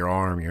down at your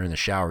arm, you're in the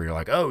shower, you're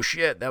like, oh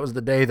shit, that was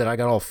the day that I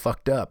got all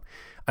fucked up.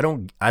 I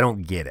don't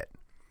get it.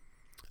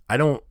 I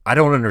don't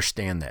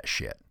understand that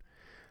shit.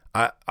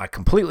 I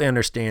completely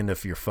understand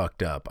if you're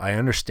fucked up. I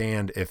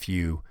understand if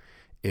you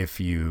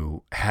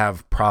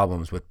have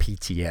problems with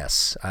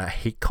PTS. I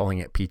hate calling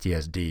it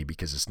PTSD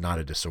because it's not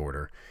a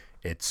disorder.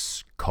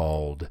 It's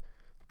called,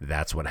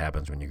 that's what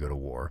happens when you go to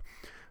war.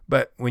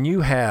 But when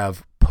you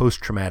have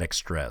post-traumatic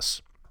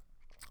stress,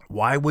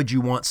 why would you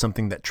want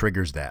something that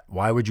triggers that?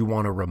 Why would you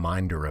want a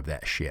reminder of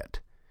that shit?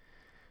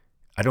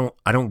 I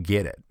don't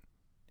get it,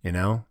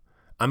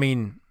 I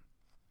mean,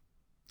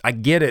 I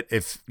get it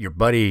if your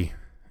buddy,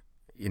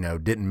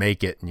 didn't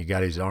make it and you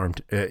got his arm,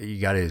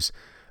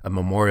 a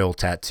memorial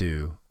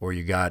tattoo, or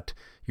you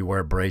wear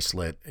a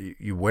bracelet,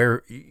 you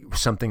wear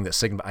something that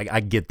signifies. I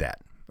get that.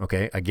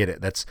 Okay. I get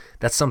it. That's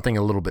something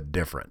a little bit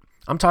different.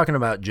 I'm talking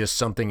about just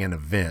something, an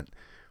event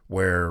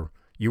where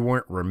You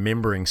weren't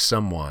remembering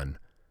someone.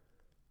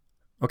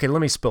 Okay, let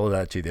me spell it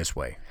out to you this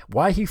way.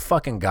 Why he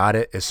fucking got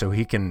it is so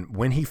he can,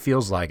 when he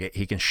feels like it,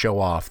 he can show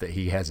off that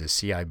he has his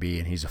CIB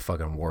and he's a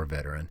fucking war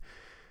veteran.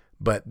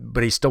 But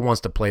he still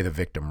wants to play the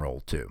victim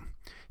role too.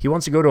 He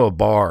wants to go to a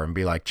bar and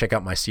be like, check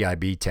out my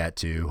CIB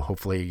tattoo.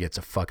 Hopefully he gets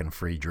a fucking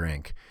free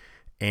drink.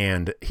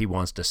 And he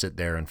wants to sit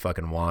there and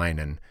fucking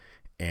whine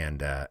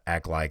and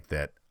act like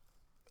that,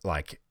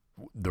 like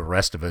the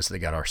rest of us that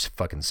got our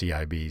fucking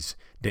CIBs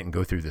didn't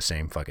go through the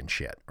same fucking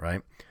shit,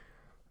 right?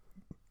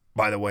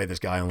 By the way, this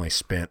guy only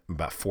spent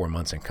about 4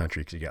 months in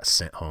country because he got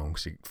sent home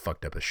because he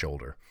fucked up his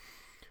shoulder.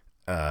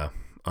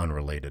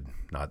 Unrelated,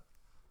 not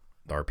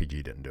the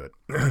RPG didn't do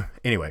it.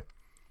 Anyway.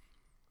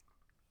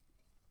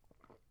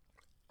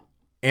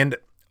 And,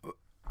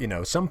 you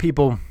know, some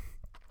people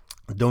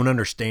don't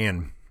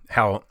understand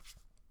how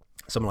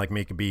someone like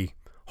me can be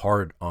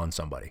hard on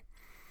somebody.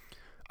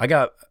 I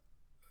got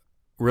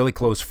really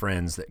close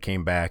friends that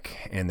came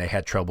back and they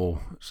had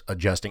trouble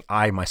adjusting.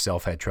 I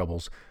myself had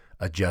troubles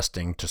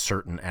adjusting to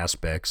certain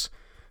aspects,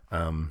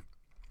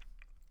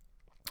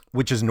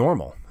 which is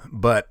normal.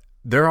 But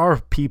there are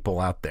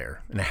people out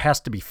there, and it has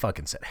to be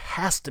fucking said,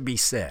 has to be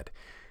said,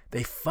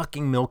 they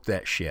fucking milk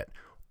that shit.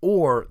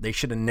 Or they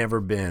should have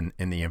never been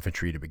in the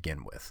infantry to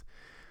begin with.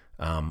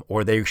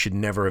 Or they should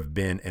never have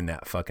been in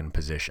that fucking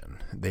position.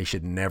 They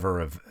should never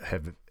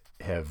have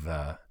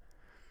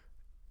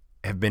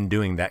been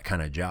doing that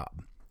kind of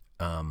job.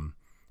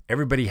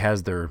 Everybody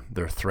has their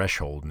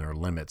threshold and their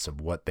limits of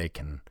what they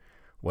can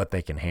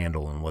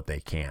handle and what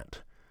they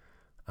can't.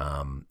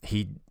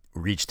 He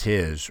reached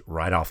his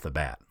right off the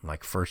bat.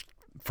 Like first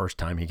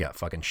time he got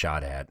fucking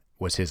shot at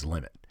was his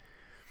limit.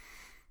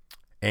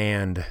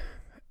 And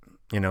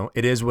you know,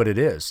 it is what it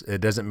is.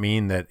 It doesn't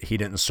mean that he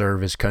didn't serve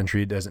his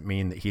country. It doesn't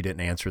mean that he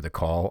didn't answer the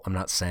call. I'm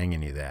not saying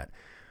any of that.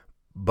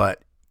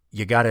 But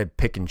you got to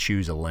pick and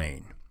choose a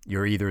lane.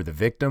 You're either the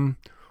victim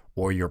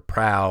or you're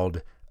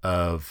proud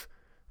of,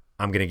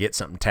 I'm going to get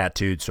something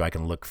tattooed so I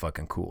can look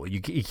fucking cool.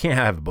 You can't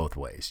have it both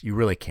ways. You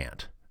really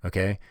can't.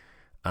 Okay?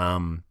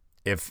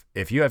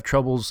 If you have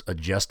troubles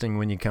adjusting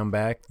when you come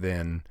back,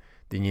 then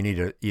you need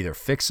to either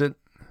fix it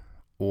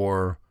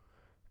or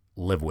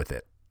live with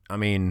it. I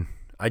mean,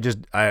 I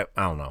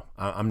don't know.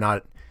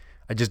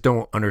 I just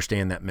don't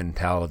understand that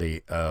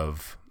mentality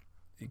of,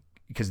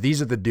 because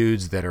these are the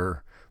dudes that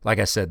are, like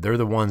I said, they're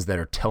the ones that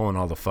are telling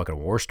all the fucking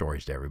war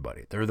stories to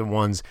everybody. They're the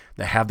ones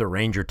that have the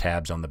Ranger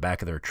tabs on the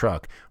back of their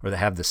truck, or that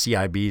have the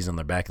CIBs on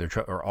the back of their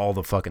truck, or all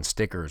the fucking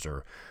stickers,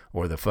 or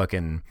the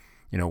fucking,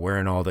 you know,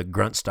 wearing all the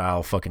grunt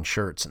style fucking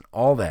shirts and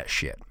all that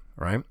shit,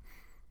 right?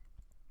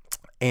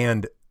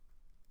 And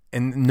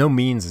no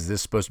means is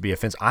this supposed to be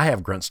offensive. I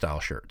have grunt style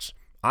shirts.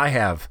 I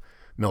have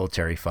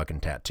military fucking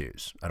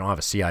tattoos. I don't have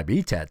a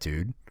CIB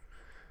tattooed,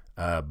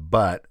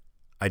 but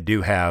I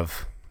do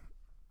have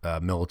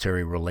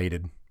military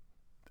related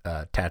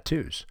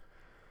tattoos.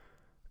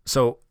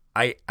 So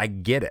I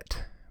get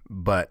it,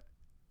 but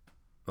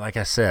like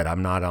I said,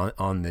 I'm not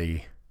on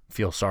the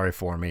feel sorry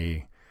for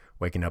me,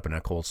 waking up in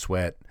a cold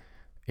sweat,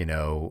 you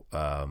know,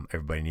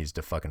 everybody needs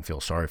to fucking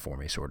feel sorry for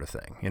me sort of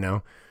thing, you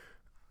know?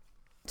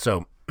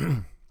 So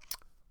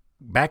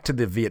back to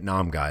the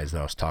Vietnam guys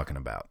that I was talking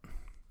about.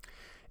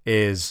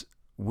 Is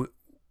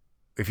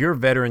if you're a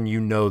veteran,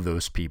 you know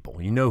those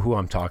people. You know who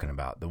I'm talking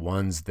about. The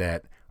ones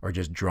that are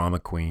just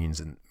drama queens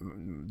and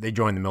they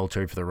joined the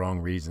military for the wrong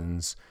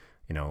reasons.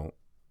 You know,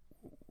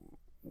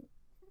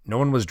 no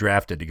one was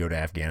drafted to go to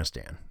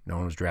Afghanistan. No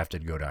one was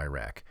drafted to go to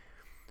Iraq.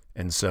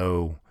 And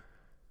so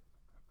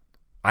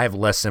I have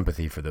less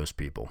sympathy for those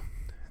people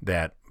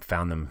that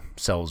found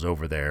themselves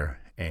over there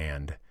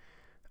and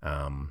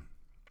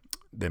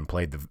then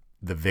played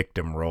the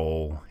victim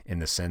role in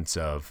the sense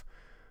of,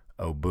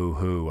 oh,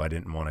 boo-hoo, I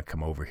didn't want to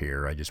come over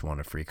here. I just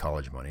wanted free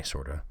college money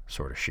sort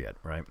of shit,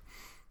 right?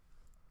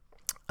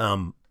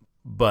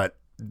 But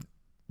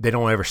they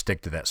don't ever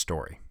stick to that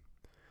story.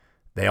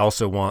 They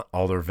also want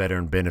all their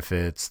veteran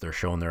benefits. They're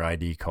showing their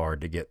ID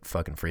card to get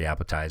fucking free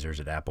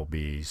appetizers at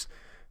Applebee's.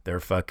 They're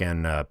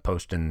fucking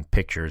posting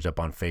pictures up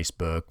on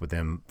Facebook with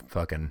them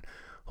fucking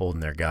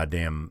holding their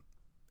goddamn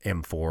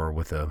M4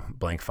 with a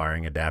blank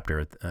firing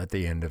adapter at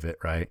the end of it,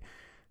 right?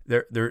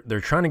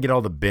 They're trying to get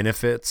all the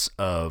benefits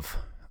of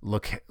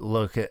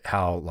look at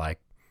how like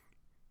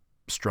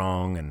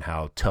strong and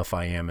how tough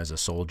I am as a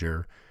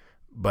soldier,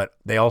 but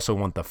they also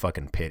want the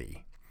fucking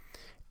pity.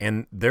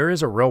 And there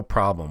is a real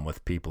problem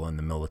with people in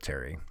the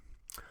military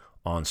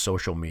on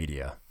social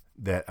media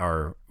that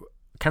are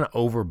kind of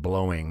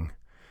overblowing,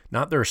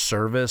 not their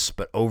service,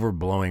 but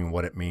overblowing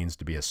what it means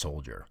to be a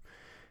soldier.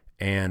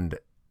 And,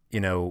 you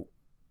know,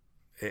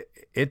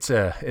 it's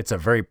a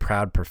very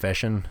proud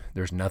profession.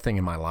 There's nothing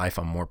in my life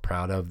I'm more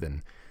proud of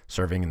than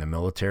serving in the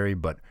military,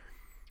 but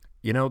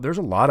you know, there's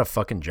a lot of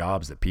fucking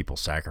jobs that people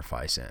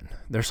sacrifice in.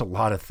 There's a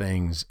lot of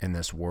things in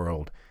this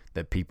world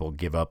that people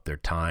give up their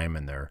time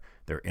and their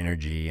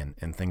energy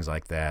and things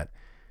like that,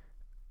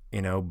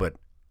 you know, but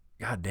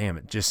God damn,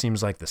 it just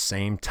seems like the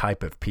same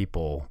type of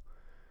people,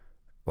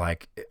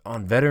 like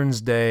on Veterans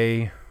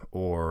Day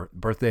or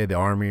birthday of the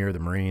Army or the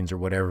Marines or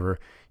whatever,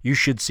 you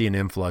should see an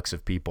influx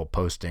of people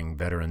posting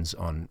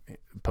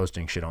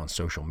shit on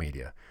social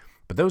media.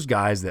 But those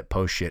guys that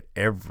post shit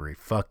every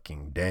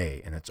fucking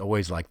day, and it's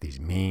always like these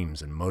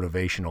memes and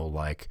motivational,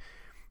 like,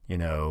 you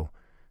know,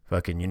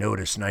 fucking, you know what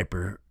a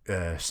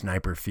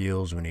sniper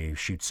feels when he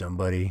shoots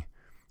somebody,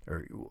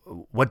 or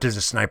what does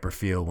a sniper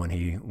feel when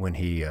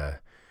he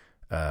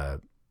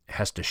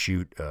has to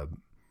shoot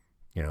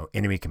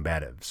enemy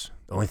combatives?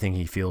 The only thing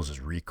he feels is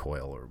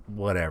recoil or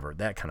whatever,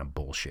 that kind of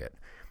bullshit.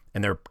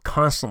 And they're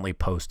constantly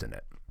posting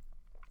it.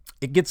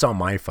 It gets on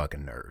my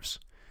fucking nerves.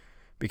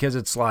 Because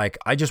it's like,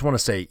 I just want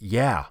to say,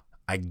 yeah,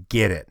 I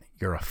get it.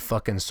 You're a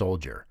fucking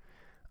soldier.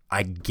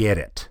 I get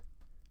it.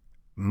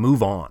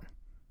 Move on.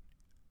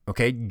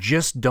 Okay?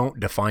 Just don't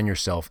define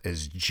yourself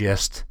as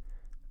just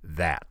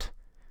that.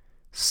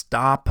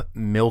 Stop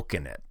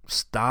milking it.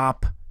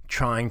 Stop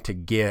trying to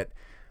get...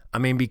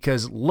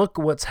 because look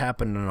what's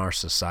happened in our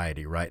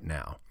society right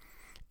now.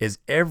 Is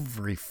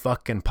every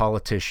fucking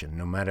politician,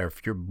 no matter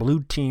if you're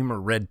blue team or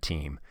red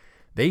team,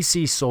 they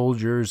see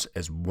soldiers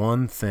as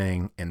one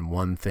thing and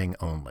one thing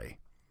only,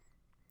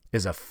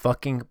 is a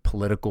fucking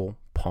political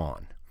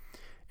pawn.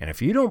 And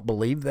if you don't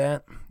believe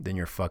that, then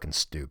you're fucking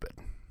stupid.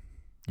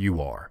 You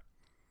are.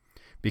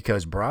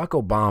 Because Barack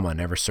Obama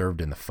never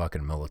served in the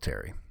fucking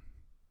military.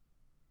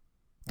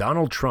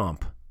 Donald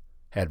Trump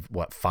had,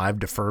 5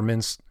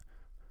 deferments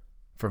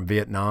from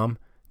Vietnam?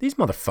 These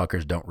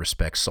motherfuckers don't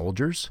respect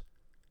soldiers.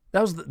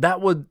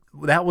 That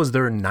was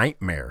their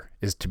nightmare,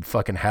 is to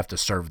fucking have to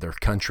serve their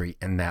country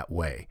in that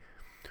way.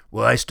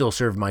 Well, I still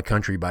serve my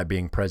country by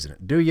being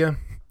president. Do you?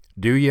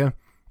 Do you?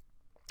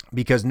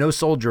 Because no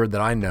soldier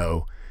that I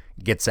know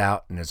gets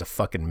out and is a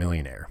fucking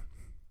millionaire.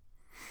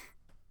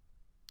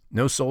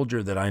 No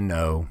soldier that I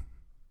know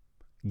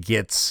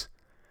gets,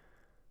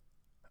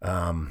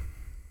 a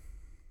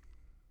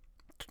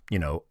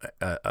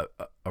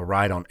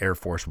ride on Air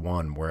Force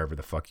One wherever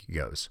the fuck he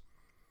goes.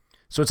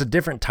 So it's a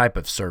different type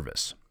of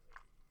service.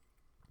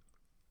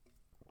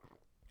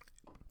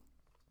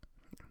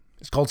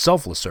 It's called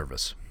selfless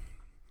service.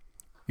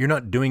 You're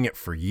not doing it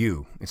for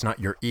you. It's not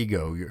your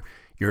ego.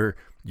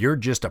 You're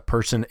just a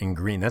person in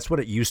green. That's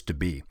what it used to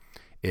be.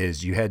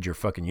 Is you had your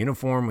fucking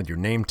uniform with your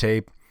name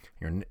tape.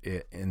 And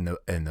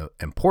the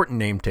important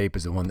name tape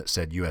is the one that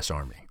said U.S.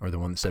 Army, or the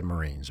one that said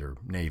Marines or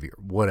Navy or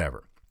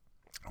whatever,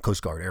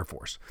 Coast Guard, Air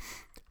Force.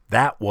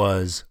 That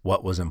was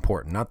what was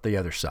important, not the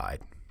other side.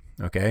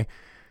 Okay,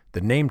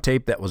 the name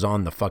tape that was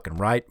on the fucking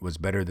right was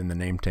better than the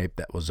name tape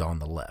that was on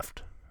the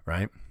left,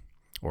 right?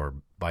 Or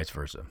vice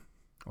versa.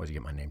 I always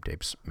get my name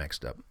tapes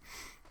mixed up.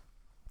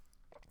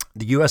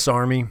 The U.S.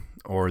 Army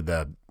or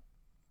the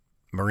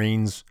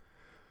Marines,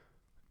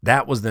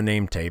 that was the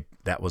name tape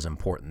that was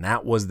important.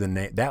 That was the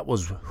name. That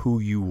was who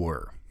you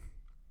were.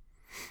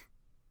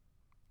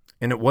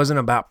 And it wasn't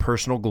about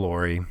personal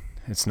glory.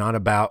 It's not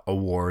about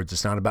awards.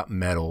 It's not about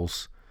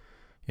medals.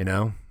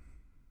 No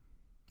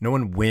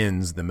one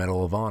wins the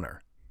Medal of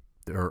Honor.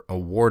 They're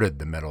awarded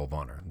the Medal of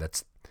Honor.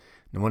 That's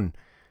no one.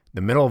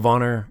 The Medal of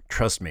Honor,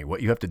 trust me,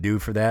 what you have to do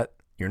for that,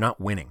 you're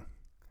not winning.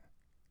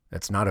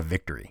 That's not a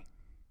victory.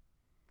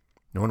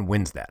 No one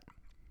wins that.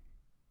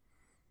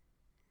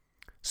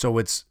 So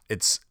it's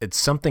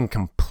something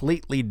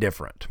completely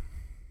different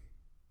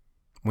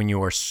when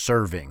you are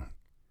serving.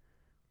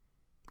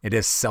 It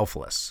is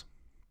selfless.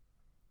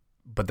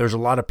 But there's a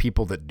lot of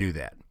people that do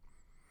that.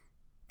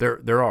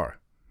 There are,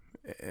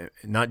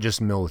 not just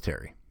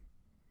military,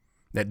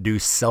 that do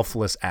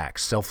selfless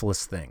acts,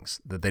 selfless things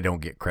that they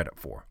don't get credit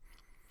for.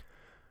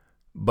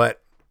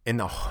 But in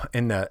the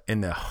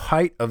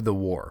height of the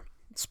war,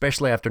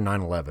 especially after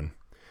 9/11,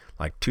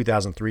 like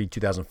 2003,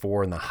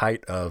 2004, in the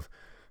height of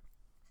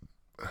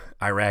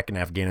Iraq and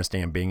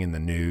Afghanistan being in the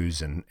news,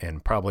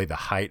 and probably the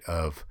height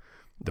of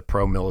the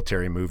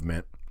pro-military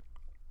movement,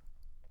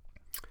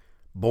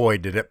 boy,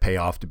 did it pay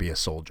off to be a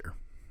soldier.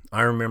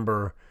 I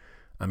remember,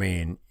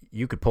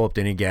 you could pull up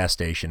to any gas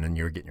station and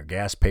you were getting your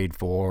gas paid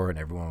for, and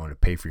everyone wanted to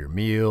pay for your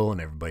meal,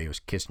 and everybody was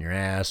kissing your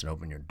ass and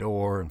opening your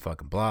door and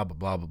fucking blah, blah,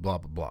 blah, blah, blah,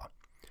 blah, blah.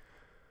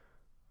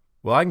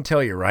 Well, I can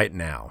tell you right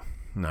now,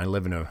 and I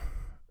live in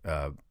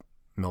a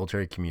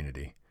military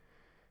community,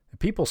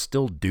 people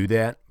still do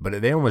that, but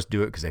they almost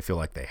do it because they feel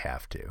like they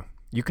have to.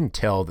 You can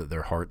tell that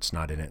their heart's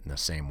not in it in the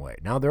same way.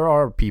 Now, there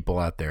are people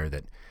out there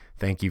that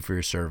thank you for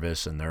your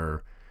service, and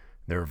they're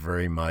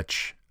very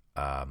much,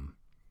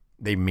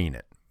 they mean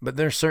it. But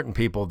there's certain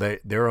people,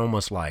 they're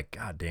almost like,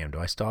 God damn, do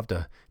I still have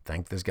to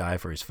thank this guy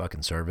for his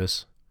fucking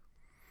service?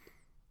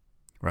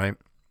 Right?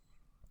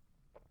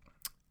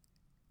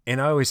 And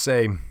I always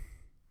say,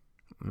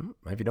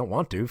 if you don't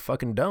want to,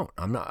 fucking don't.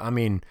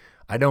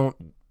 I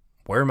don't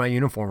wear my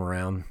uniform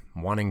around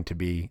wanting to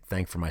be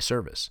thanked for my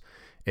service.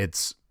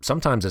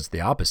 Sometimes it's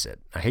the opposite.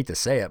 I hate to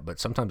say it, but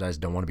sometimes I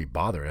just don't want to be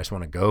bothered. I just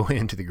want to go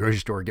into the grocery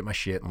store, get my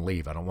shit, and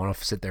leave. I don't want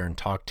to sit there and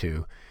talk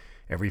to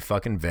every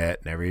fucking vet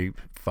and every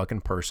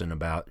fucking person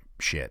about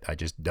shit. I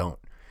just don't.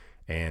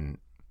 And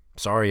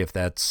sorry if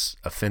that's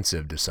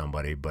offensive to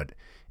somebody, but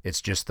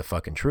it's just the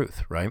fucking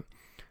truth, right?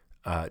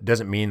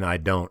 Doesn't mean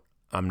that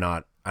I'm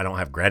not I don't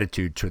have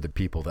gratitude to the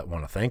people that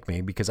want to thank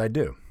me, because I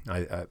do.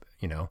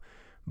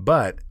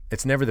 But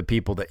it's never the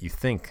people that you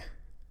think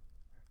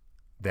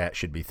that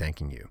should be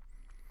thanking you.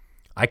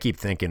 I keep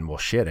thinking, well,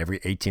 shit, every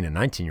 18 and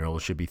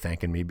 19-year-old should be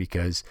thanking me,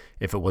 because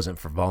if it wasn't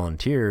for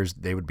volunteers,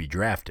 they would be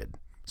drafted,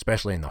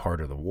 especially in the heart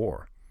of the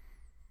war.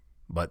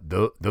 But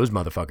those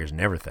motherfuckers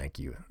never thank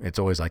you. It's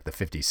always like the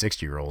 50,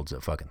 60-year-olds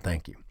that fucking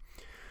thank you.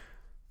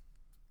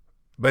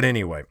 But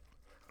anyway,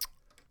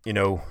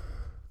 the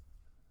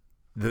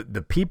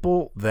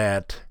people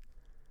that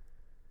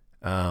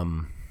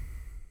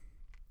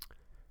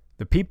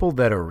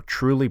are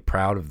truly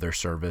proud of their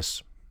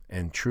service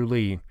and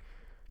truly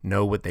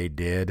know what they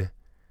did,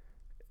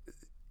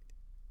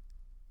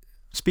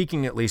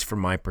 speaking at least from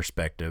my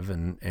perspective,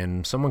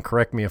 and someone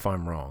correct me if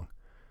I'm wrong,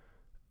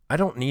 I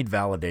don't need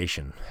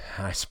validation.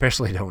 I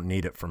especially don't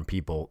need it from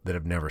people that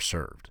have never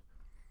served.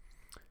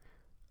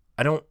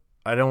 I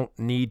don't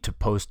need to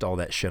post all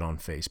that shit on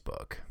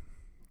Facebook.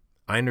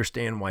 I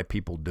understand why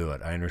people do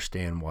it. I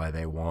understand why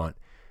they want.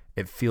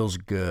 It feels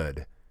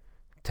good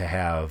to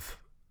have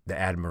the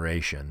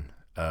admiration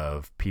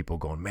of people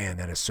going, man,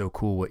 that is so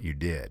cool what you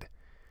did.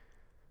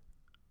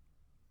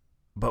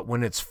 But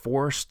when it's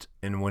forced,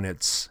 and when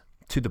it's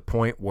to the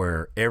point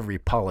where every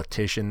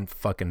politician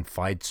fucking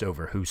fights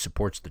over who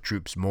supports the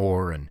troops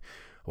more, and,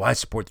 well, I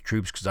support the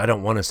troops because I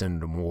don't want to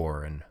send them to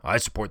war, and I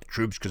support the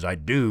troops because I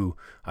do,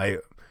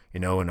 and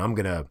I'm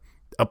going to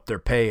up their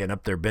pay and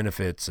up their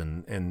benefits,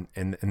 and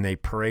they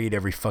parade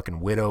every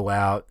fucking widow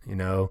out,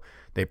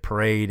 they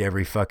parade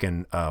every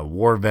fucking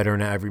war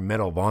veteran, every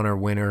Medal of Honor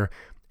winner,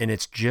 and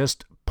it's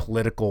just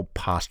political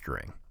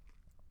posturing.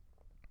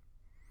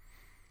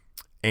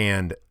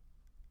 And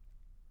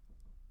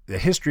the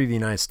history of the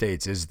United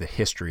States is the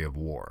history of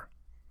war.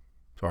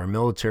 So our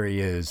military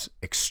is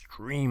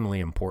extremely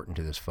important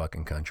to this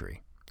fucking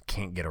country.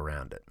 Can't get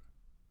around it.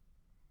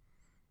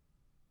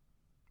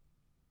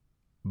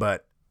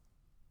 But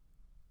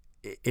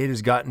it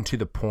has gotten to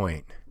the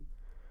point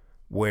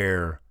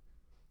where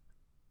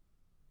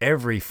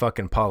every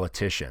fucking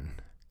politician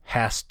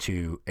has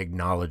to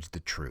acknowledge the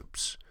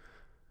troops.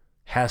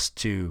 Has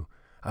to,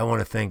 I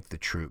want to thank the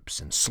troops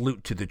and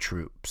salute to the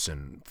troops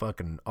and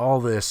fucking all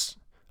this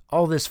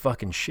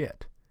fucking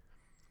shit.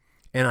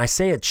 And I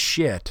say it's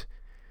shit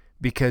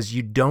because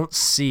you don't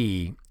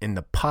see in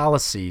the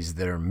policies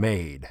that are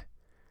made,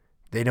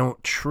 they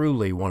don't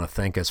truly want to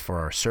thank us for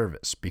our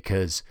service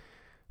because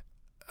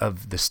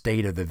of the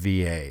state of the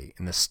VA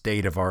and the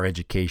state of our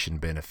education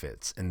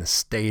benefits and the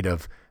state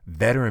of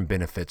veteran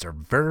benefits are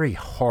very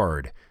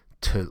hard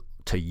to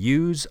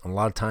use. A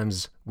lot of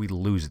times we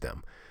lose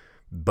them.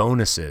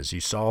 Bonuses. You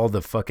saw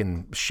the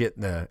fucking shit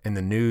in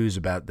the news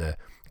about the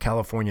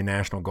California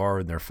National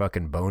Guard and their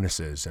fucking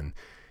bonuses, and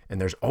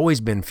there's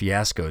always been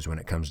fiascos when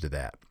it comes to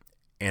that.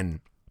 And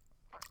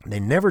they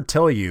never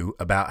tell you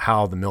about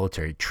how the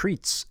military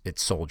treats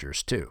its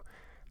soldiers too.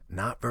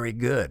 Not very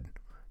good.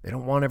 They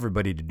don't want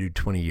everybody to do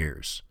 20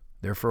 years.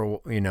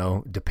 Therefore,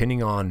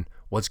 depending on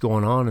what's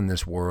going on in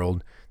this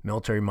world, the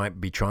military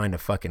might be trying to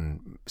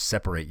fucking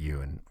separate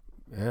you, and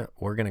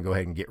we're going to go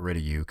ahead and get rid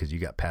of you because you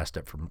got passed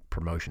up for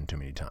promotion too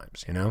many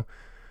times,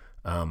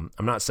 I'm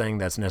not saying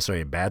that's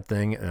necessarily a bad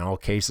thing in all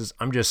cases.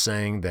 I'm just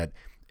saying that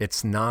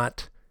it's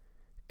not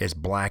as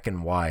black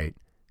and white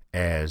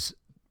as,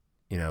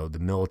 the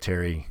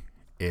military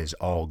is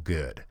all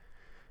good.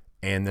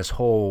 And this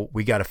whole,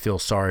 we got to feel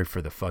sorry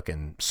for the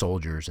fucking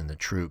soldiers and the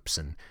troops.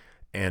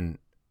 And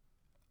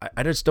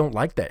I just don't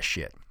like that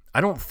shit.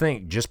 I don't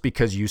think just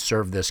because you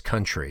serve this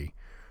country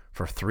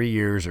for 3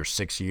 years or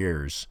 6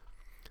 years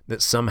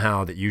that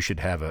somehow that you should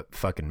have it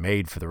fucking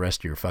made for the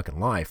rest of your fucking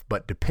life.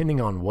 But depending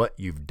on what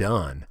you've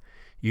done,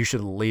 you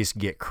should at least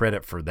get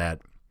credit for that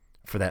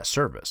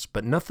service.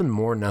 But nothing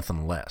more,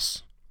 nothing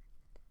less.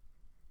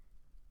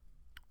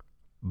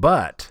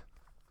 But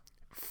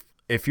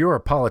if you're a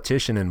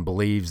politician and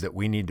believes that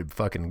we need to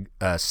fucking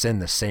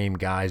send the same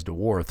guys to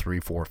war 3,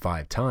 4,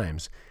 5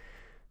 times,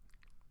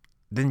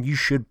 then you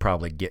should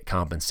probably get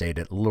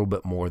compensated a little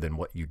bit more than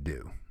what you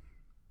do.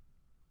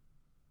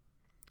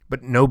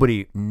 But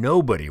nobody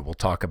will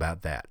talk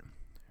about that.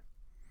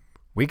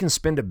 We can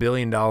spend $1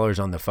 billion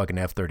on the fucking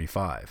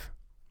F-35.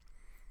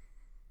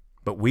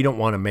 But we don't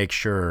want to make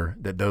sure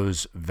that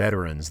those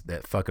veterans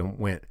that fucking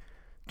went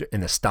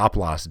in the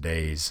stop-loss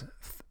days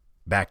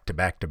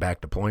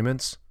back-to-back-to-back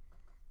deployments,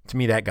 to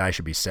me, that guy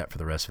should be set for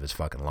the rest of his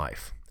fucking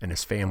life. And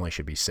his family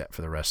should be set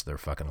for the rest of their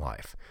fucking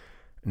life.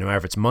 No matter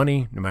if it's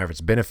money, no matter if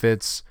it's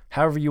benefits,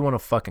 however you want to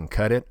fucking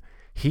cut it,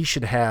 he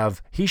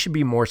should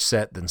be more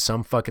set than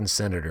some fucking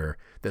senator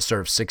that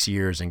serves 6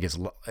 years and gets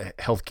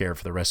health care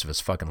for the rest of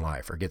his fucking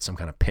life or gets some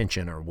kind of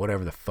pension or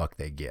whatever the fuck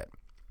they get.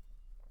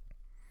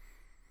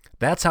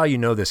 That's how you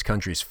know this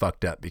country's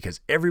fucked up,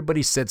 because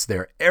everybody sits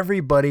there.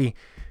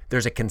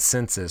 There's a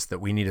consensus that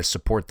we need to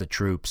support the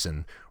troops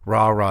and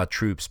rah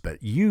troops,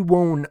 but you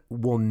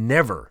will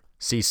never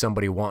see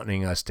somebody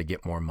wanting us to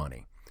get more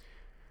money,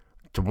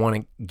 to want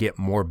to get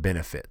more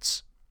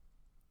benefits.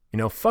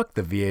 Fuck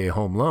the VA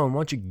home loan. Why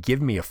don't you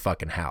give me a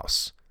fucking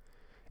house?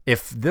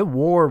 If the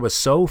war was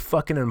so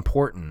fucking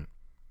important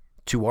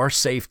to our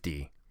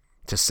safety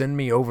to send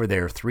me over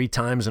there 3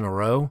 times in a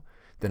row,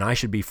 then I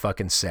should be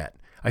fucking set.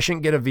 I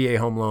shouldn't get a VA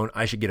home loan.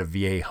 I should get a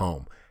VA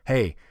home.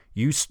 Hey,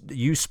 you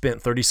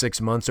spent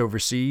 36 months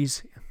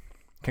overseas.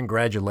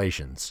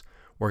 Congratulations.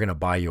 We're going to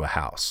buy you a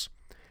house.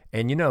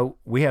 And you know,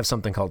 we have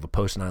something called the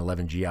post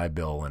 9/11 GI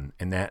Bill,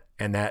 and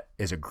that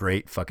is a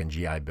great fucking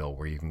GI Bill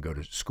where you can go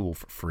to school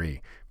for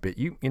free. But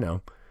you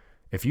know,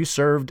 if you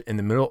served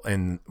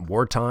in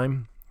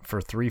wartime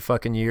for 3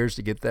 fucking years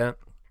to get that,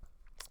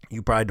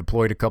 you probably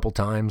deployed a couple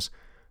times.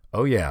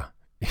 Oh yeah,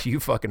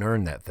 you fucking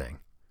earned that thing.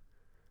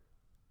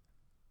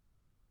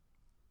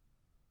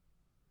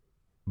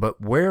 But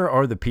where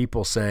are the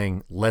people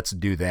saying, let's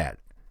do that?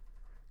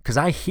 Because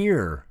I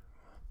hear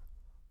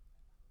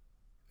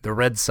the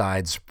Red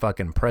Side's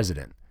fucking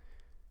president,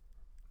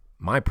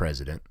 my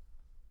president,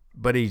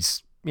 but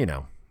he's, you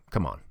know,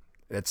 come on.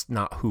 That's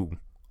not who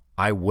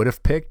I would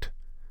have picked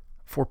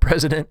for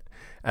president.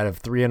 Out of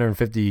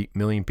 350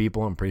 million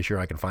people, I'm pretty sure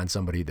I can find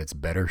somebody that's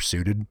better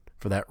suited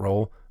for that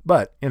role.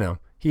 But, you know,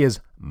 he is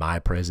my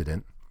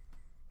president,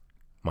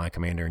 my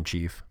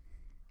commander-in-chief.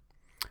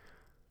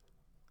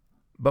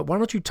 But why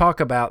don't you talk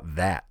about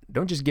that?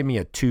 Don't just give me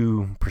a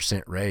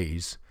 2%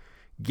 raise.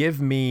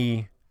 Give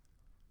me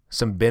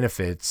some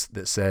benefits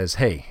that says,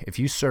 hey, if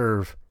you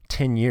serve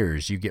 10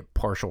 years, you get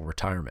partial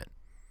retirement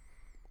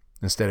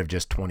instead of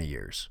just 20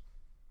 years.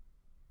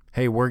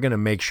 Hey, we're going to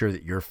make sure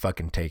that you're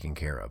fucking taken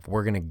care of.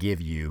 We're going to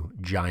give you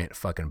giant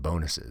fucking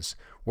bonuses.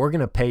 We're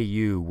going to pay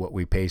you what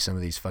we pay some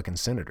of these fucking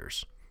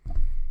senators.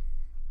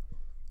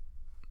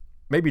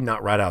 Maybe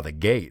not right out of the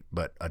gate,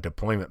 but a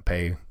deployment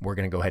pay, we're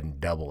going to go ahead and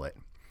double it.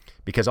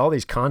 Because all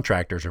these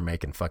contractors are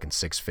making fucking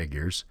 6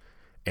 figures.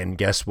 And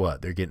guess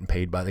what? They're getting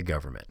paid by the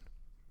government.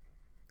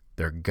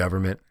 They're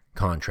government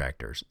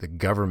contractors. The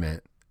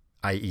government,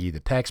 i.e. the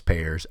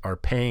taxpayers, are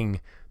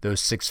paying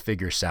those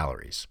 6-figure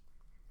salaries.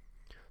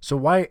 So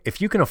why,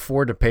 if you can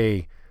afford to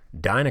pay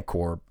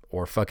Dynacorp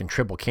or fucking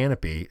Triple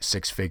Canopy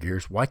 6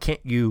 figures, why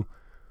can't you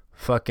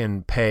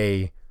fucking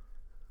pay,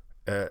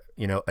 a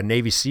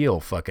Navy SEAL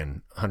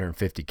fucking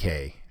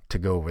 $150K to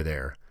go over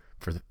there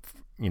for,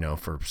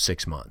 for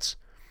 6 months?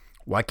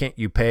 Why can't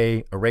you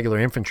pay a regular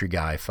infantry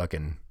guy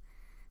fucking,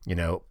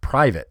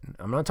 private?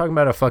 I'm not talking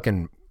about a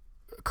fucking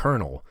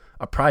colonel,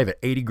 a private,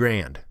 80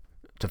 grand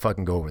to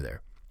fucking go over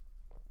there.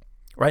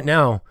 Right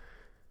now,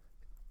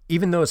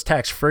 even though it's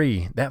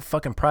tax-free, that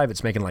fucking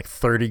private's making like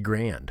 30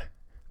 grand.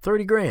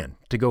 30 grand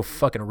to go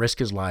fucking risk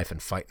his life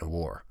and fight in a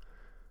war.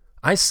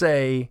 I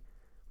say,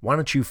 why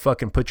don't you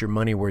fucking put your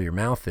money where your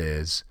mouth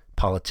is,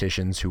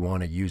 politicians who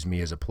want to use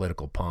me as a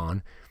political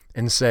pawn,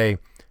 and say,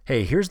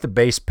 hey, here's the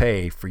base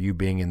pay for you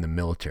being in the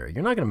military.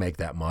 You're not going to make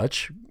that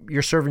much.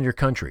 You're serving your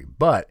country.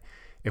 But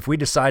if we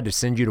decide to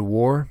send you to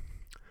war,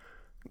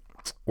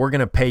 we're going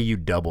to pay you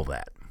double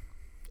that.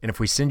 And if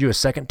we send you a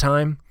second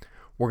time,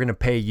 we're going to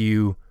pay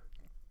you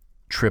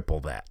triple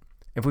that.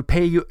 If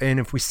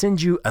we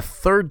send you a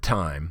third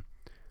time,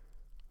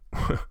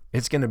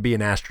 it's going to be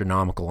an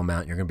astronomical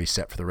amount. You're going to be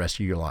set for the rest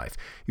of your life.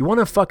 You want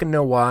to fucking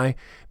know why?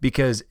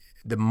 Because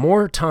the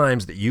more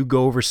times that you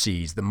go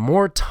overseas, the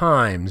more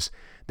times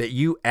that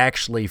you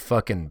actually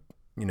fucking,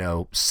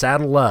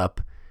 saddle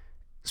up,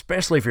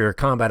 especially if you're a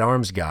combat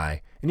arms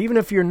guy, and even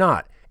if you're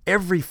not,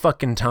 every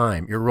fucking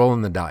time you're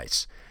rolling the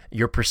dice,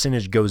 your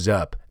percentage goes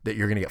up that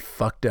you're going to get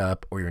fucked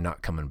up or you're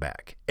not coming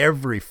back.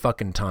 Every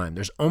fucking time.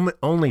 There's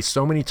only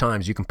so many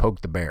times you can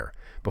poke the bear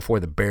before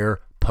the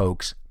bear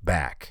pokes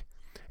back.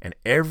 And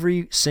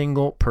every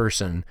single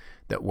person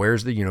that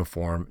wears the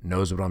uniform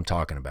knows what I'm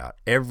talking about.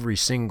 Every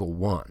single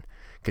one.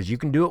 Because you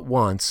can do it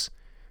once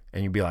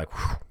and you'd be like,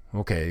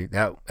 okay,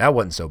 that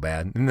wasn't so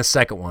bad. And the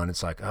second one,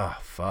 it's like, oh,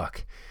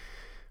 fuck.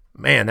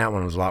 Man, that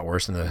one was a lot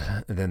worse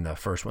than the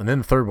first one. Then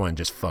the third one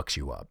just fucks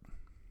you up.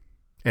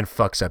 And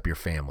fucks up your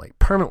family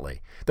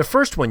permanently. The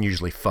first one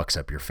usually fucks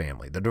up your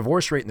family. The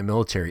divorce rate in the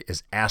military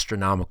is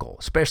astronomical,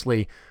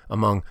 especially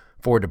among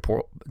forward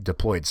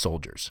deployed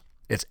soldiers.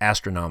 It's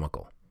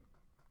astronomical.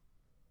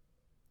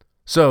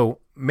 So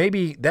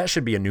maybe that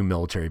should be a new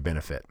military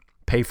benefit.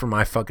 Pay for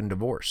my fucking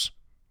divorce.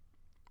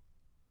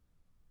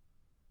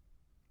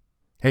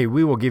 Hey,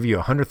 we will give you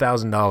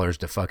 $100,000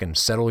 to fucking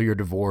settle your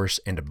divorce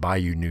and to buy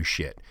you new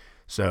shit.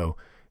 So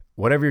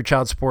whatever your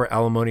child support,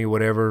 alimony,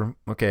 whatever,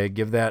 okay,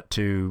 give that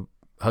to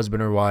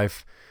husband or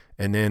wife,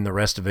 and then the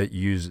rest of it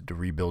you use it to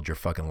rebuild your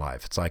fucking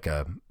life. It's like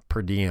a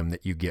per diem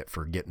that you get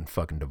for getting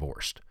fucking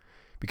divorced,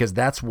 because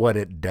that's what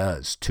it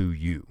does to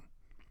you.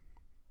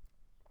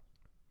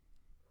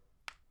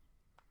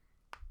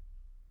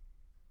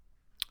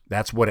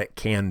 That's what it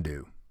can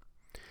do.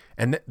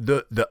 And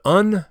the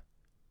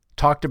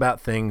untalked about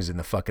things in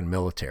the fucking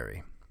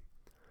military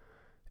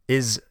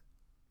is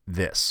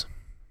this.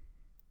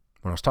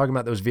 When I was talking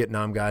about those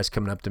Vietnam guys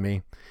coming up to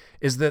me,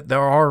 is that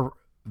there are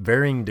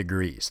varying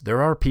degrees.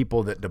 There are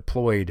people that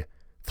deployed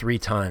 3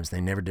 times.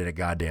 They never did a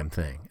goddamn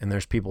thing. And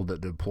there's people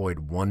that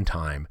deployed 1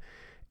 time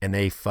and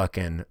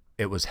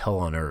it was hell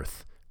on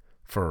earth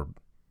for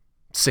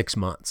 6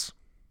 months,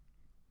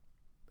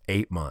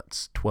 8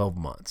 months, 12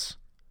 months.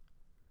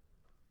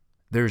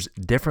 There's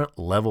different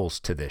levels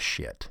to this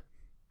shit.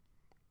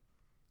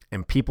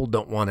 And people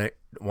don't want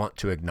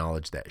to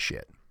acknowledge that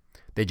shit.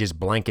 They just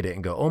blanket it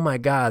and go, oh my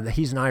God,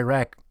 he's an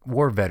Iraq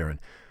war veteran.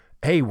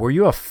 Hey, were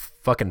you a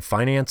fucking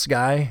finance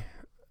guy?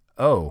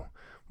 Oh,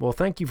 well,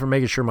 thank you for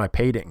making sure my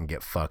pay didn't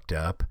get fucked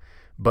up.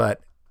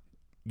 But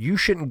you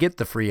shouldn't get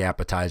the free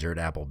appetizer at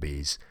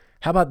Applebee's.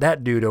 How about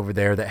that dude over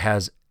there that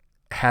has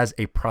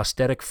a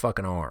prosthetic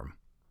fucking arm?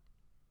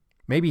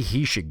 Maybe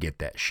he should get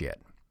that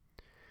shit.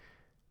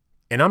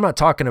 And I'm not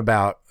talking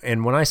about,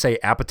 and when I say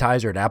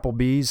appetizer at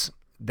Applebee's,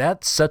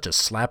 that's such a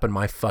slap in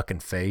my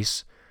fucking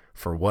face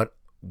for what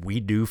we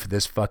do for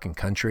this fucking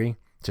country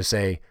to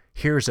say,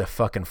 here's a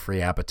fucking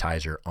free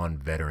appetizer on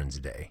Veterans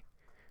Day.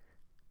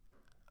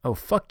 Oh,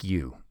 fuck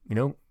you. You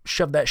know,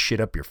 shove that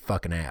shit up your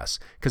fucking ass.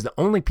 Because the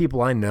only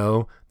people I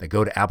know that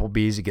go to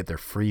Applebee's to get their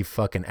free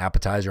fucking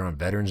appetizer on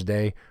Veterans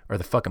Day are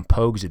the fucking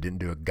pogues that didn't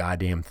do a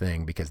goddamn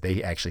thing because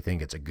they actually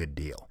think it's a good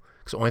deal.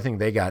 Because the only thing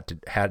they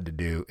had to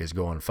do is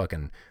go on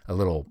fucking a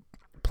little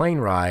plane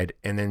ride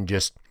and then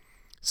just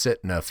sit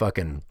in a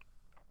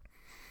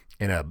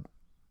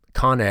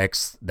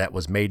Connex that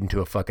was made into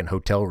a fucking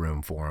hotel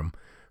room for them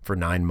for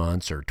 9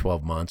 months or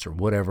 12 months or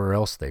whatever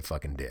else they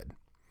fucking did.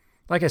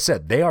 Like I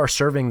said, they are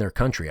serving their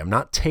country. I'm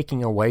not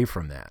taking away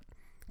from that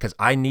because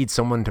I need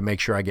someone to make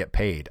sure I get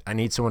paid. I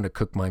need someone to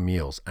cook my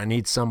meals. I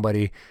need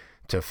somebody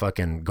to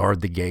fucking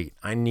guard the gate.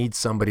 I need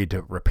somebody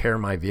to repair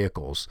my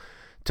vehicles,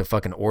 to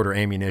fucking order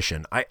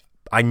ammunition.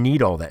 I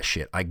need all that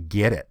shit. I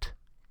get it.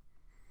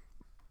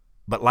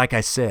 But like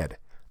I said,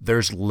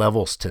 there's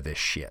levels to this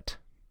shit.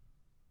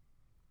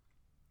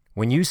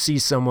 When you see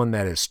someone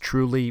that has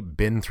truly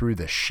been through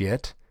the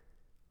shit,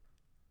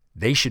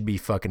 they should be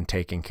fucking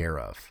taken care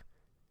of.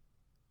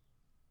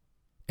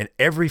 And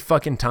every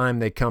fucking time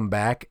they come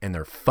back and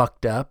they're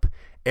fucked up,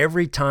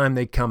 every time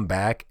they come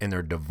back and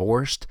they're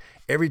divorced,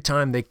 every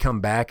time they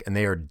come back and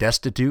they are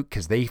destitute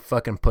because they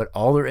fucking put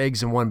all their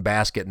eggs in one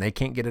basket and they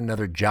can't get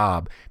another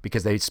job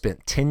because they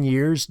spent 10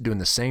 years doing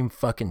the same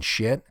fucking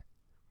shit.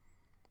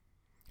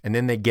 And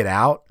then they get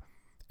out.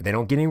 They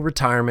don't get any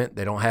retirement.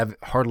 They don't have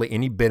hardly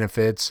any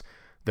benefits.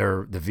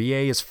 The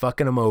VA is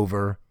fucking them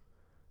over.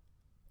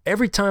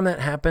 Every time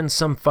that happens,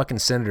 some fucking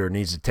senator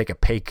needs to take a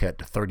pay cut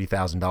to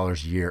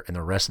 $30,000 a year, and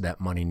the rest of that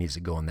money needs to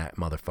go in that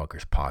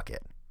motherfucker's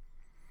pocket.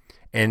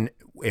 And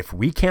if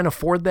we can't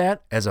afford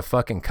that as a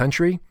fucking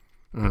country,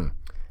 then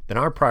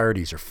our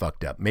priorities are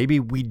fucked up. Maybe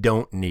we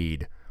don't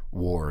need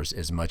wars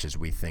as much as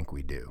we think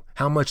we do.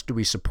 How much do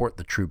we support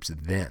the troops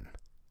then?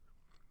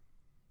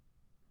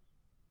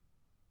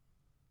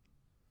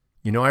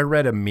 You know, I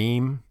read a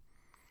meme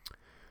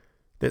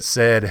that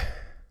said,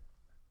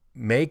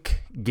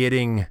 make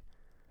getting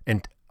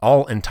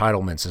all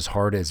entitlements as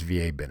hard as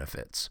VA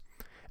benefits.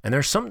 And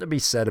there's something to be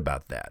said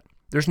about that.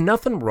 There's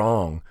nothing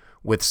wrong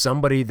with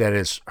somebody that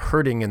is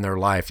hurting in their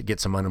life to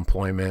get some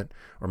unemployment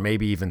or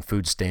maybe even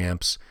food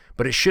stamps,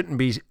 but it shouldn't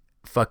be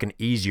fucking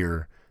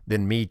easier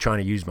than me trying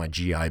to use my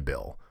GI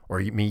Bill or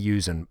me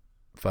using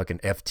fucking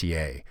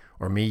FTA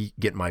or me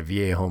getting my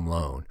VA home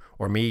loan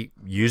or me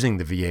using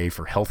the VA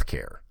for health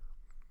care.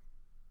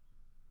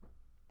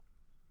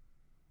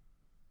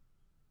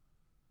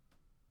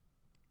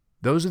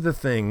 Those are the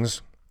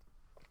things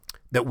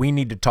that we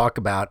need to talk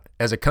about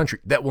as a country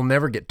that will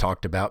never get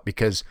talked about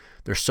because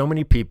there's so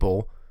many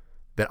people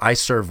that I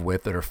serve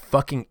with that are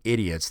fucking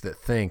idiots that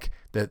think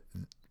that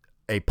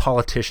a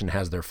politician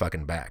has their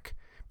fucking back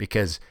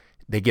because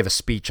they give a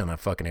speech on a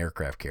fucking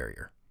aircraft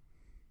carrier.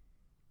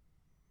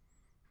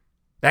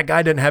 That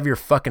guy didn't have your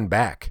fucking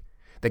back.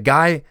 The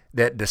guy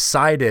that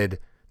decided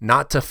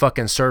not to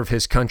fucking serve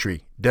his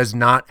country does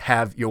not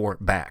have your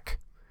back.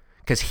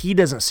 Because he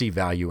doesn't see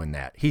value in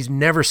that. He's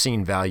never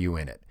seen value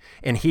in it.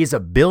 And he's a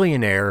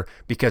billionaire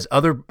because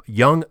other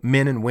young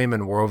men and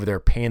women were over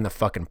there paying the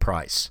fucking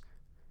price.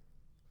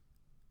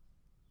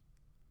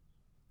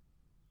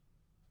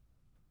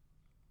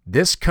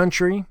 This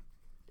country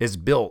is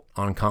built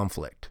on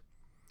conflict.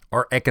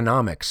 Our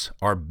economics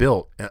are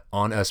built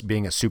on us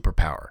being a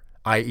superpower,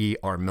 i.e.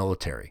 our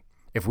military.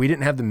 If we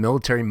didn't have the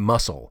military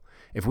muscle,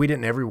 if we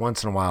didn't every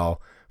once in a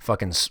while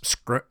fucking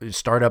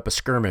start up a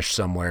skirmish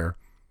somewhere,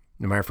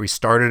 no matter if we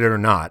started it or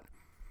not,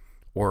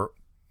 or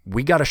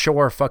we got to show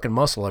our fucking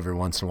muscle every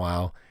once in a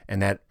while.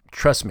 And that,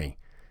 trust me,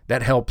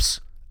 that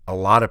helps a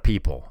lot of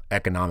people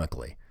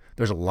economically.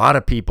 There's a lot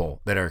of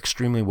people that are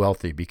extremely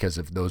wealthy because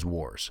of those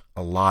wars.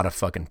 A lot of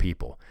fucking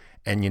people.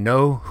 And you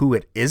know who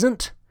it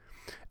isn't?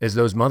 Is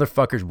those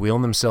motherfuckers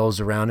wheeling themselves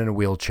around in a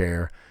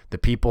wheelchair, the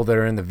people that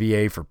are in the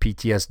VA for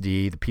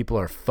PTSD, the people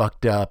that are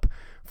fucked up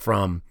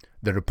from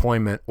the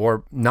deployment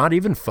or not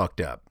even fucked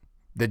up.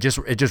 It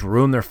just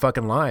ruined their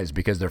fucking lives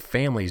because their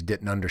families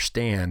didn't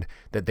understand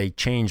that they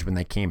changed when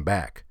they came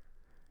back.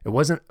 It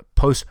wasn't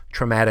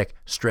post-traumatic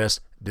stress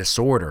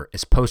disorder.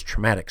 It's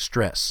post-traumatic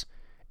stress.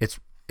 It's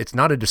It's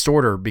not a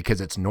disorder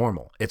because it's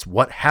normal. It's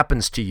what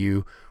happens to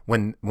you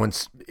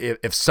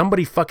if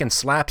somebody fucking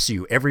slaps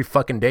you every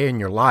fucking day in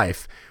your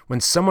life, when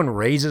someone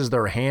raises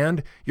their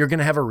hand, you're going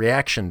to have a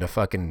reaction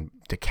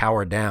to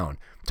cower down,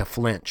 to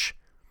flinch.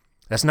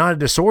 That's not a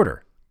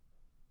disorder.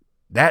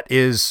 That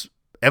is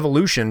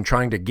evolution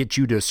trying to get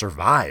you to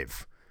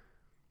survive.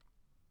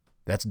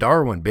 That's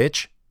Darwin,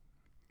 bitch.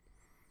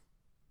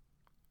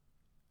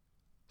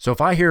 So if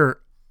I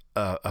hear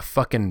a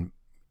fucking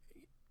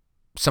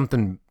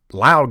something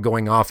loud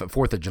going off at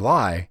 4th of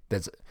July,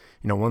 that's,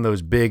 one of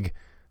those big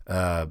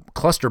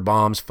cluster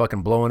bombs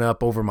fucking blowing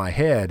up over my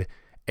head,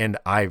 and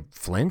I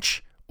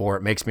flinch, or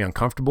it makes me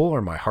uncomfortable,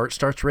 or my heart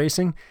starts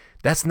racing,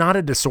 that's not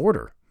a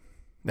disorder.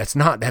 That's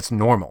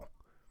normal.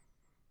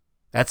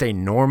 That's a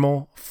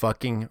normal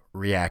fucking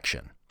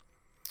reaction.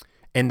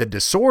 And the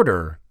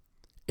disorder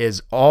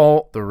is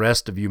all the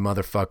rest of you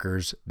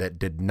motherfuckers that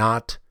did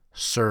not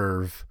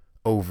serve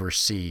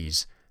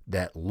overseas,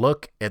 that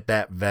look at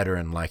that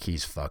veteran like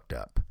he's fucked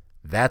up.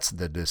 That's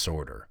the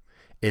disorder,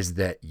 is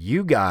that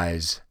you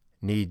guys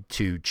need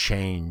to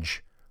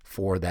change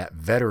for that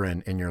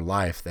veteran in your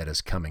life that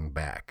is coming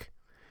back,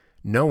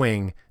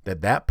 knowing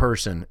that that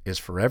person is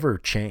forever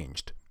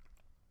changed.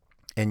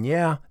 And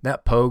yeah,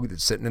 that pogue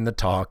that's sitting in the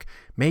talk,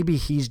 maybe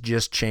he's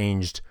just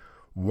changed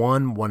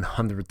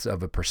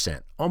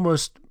 1/100th%.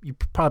 Almost, you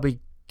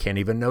probably can't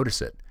even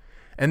notice it.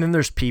 And then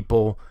there's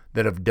people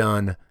that have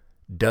done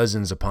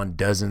dozens upon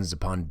dozens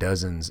upon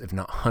dozens, if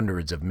not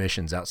hundreds of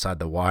missions outside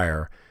the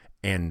wire,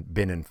 and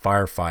been in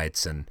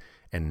firefights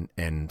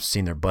and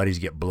seen their buddies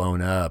get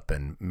blown up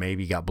and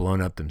maybe got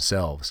blown up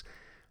themselves.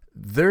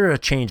 They're a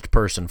changed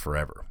person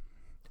forever.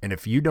 And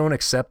if you don't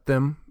accept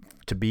them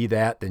to be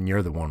that, then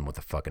you're the one with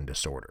a fucking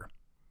disorder.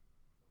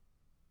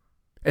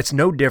 It's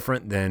no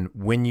different than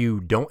when you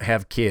don't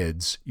have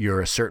kids, you're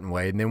a certain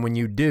way, and then when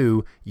you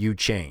do, you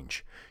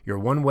change. You're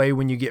one way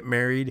when you get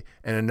married,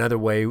 and another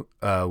way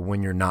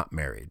when you're not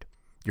married.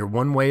 You're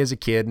one way as a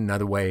kid,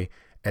 another way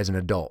as an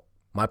adult.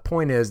 My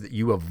point is that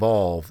you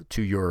evolve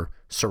to your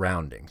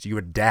surroundings. You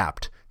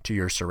adapt to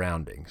your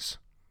surroundings.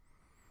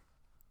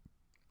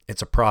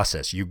 It's a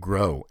process. You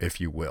grow, if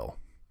you will.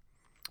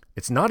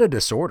 It's not a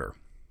disorder.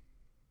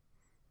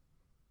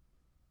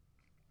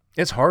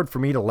 It's hard for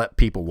me to let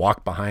people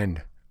walk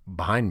behind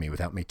me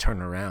without me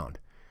turning around.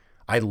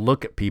 I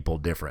look at people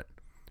different.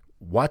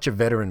 Watch a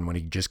veteran when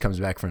he just comes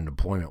back from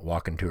deployment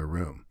walk into a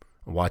room.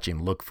 Watch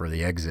him look for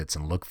the exits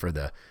and look for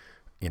the,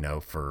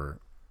 for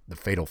the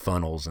fatal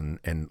funnels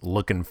and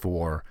looking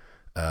for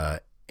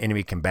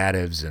enemy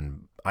combatives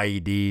and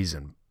IEDs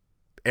and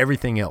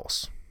everything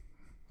else.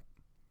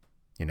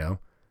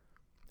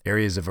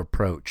 Areas of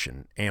approach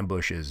and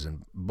ambushes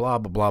and blah,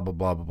 blah, blah, blah,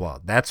 blah, blah, blah.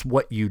 That's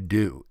what you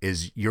do,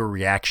 is your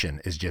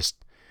reaction is just,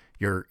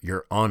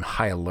 you're on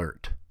high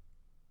alert,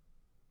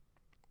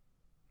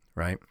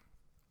 right?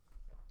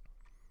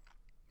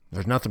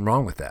 There's nothing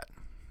wrong with that.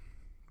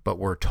 But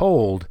we're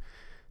told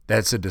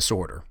that's a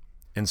disorder.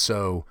 And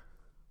so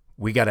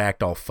we got to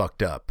act all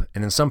fucked up.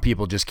 And then some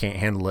people just can't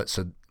handle it.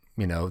 So,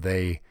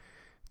 they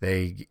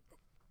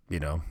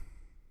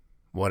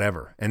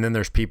whatever. And then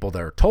there's people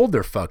that are told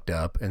they're fucked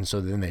up, and so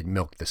then they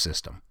milk the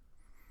system.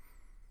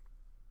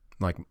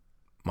 Like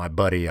my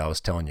buddy I was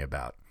telling you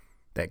about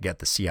that got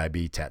the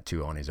CIB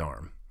tattoo on his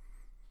arm.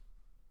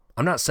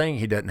 I'm not saying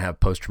he doesn't have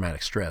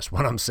post-traumatic stress.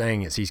 What I'm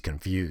saying is he's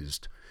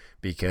confused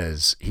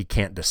because he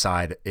can't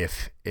decide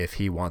if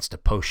he wants to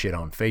post shit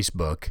on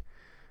Facebook,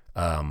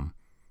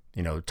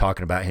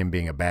 talking about him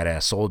being a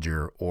badass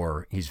soldier,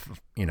 or he's,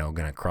 going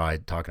to cry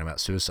talking about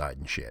suicide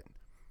and shit.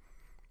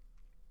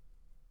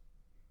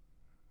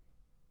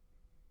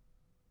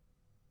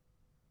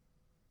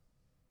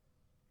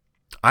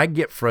 I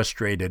get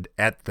frustrated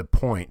at the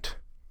point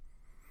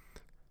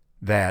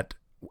that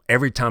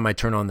every time I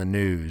turn on the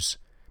news,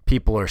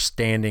 people are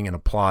standing and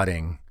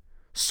applauding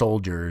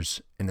soldiers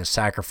and the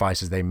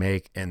sacrifices they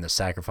make and the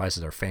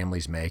sacrifices their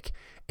families make,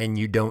 and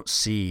you don't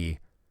see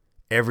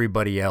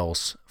everybody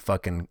else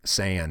fucking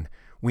saying,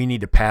 we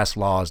need to pass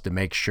laws to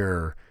make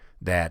sure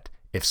that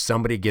if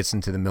somebody gets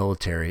into the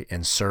military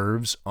and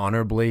serves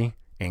honorably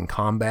in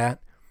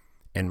combat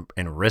and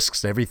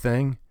risks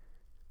everything,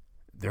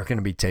 they're going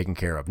to be taken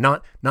care of.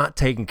 Not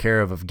taken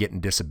care of getting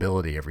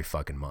disability every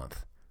fucking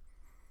month,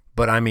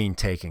 but I mean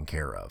taken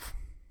care of.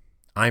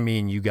 I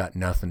mean you got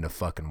nothing to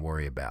fucking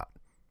worry about.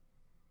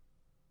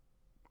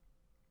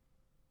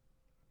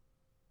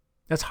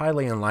 That's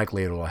highly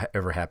unlikely it'll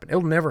ever happen.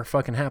 It'll never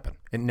fucking happen.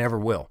 It never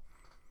will.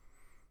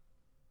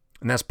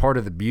 And that's part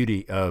of the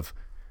beauty of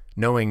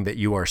knowing that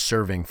you are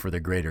serving for the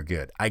greater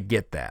good. I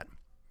get that.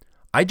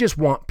 I just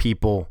want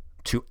people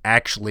to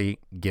actually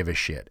give a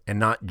shit and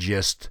not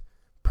just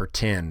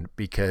pretend,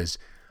 because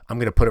I'm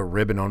going to put a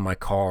ribbon on my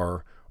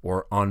car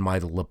or on my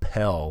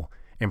lapel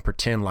and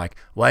pretend like,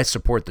 well, I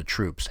support the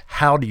troops.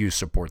 How do you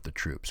support the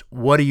troops?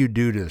 What do you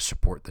do to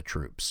support the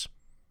troops?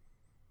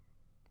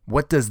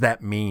 What does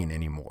that mean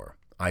anymore?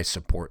 I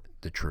support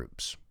the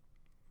troops.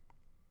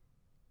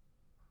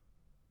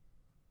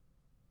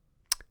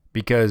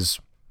 Because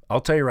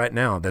I'll tell you right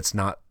now, that's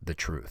not the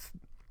truth.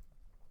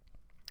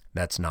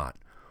 That's not.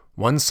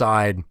 One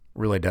side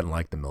really doesn't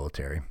like the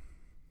military.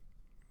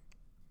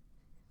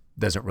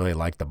 Doesn't really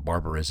like the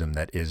barbarism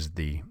that is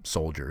the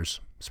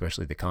soldiers,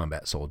 especially the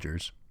combat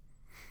soldiers.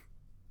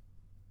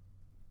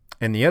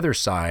 And the other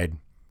side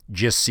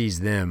just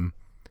sees them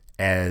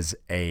as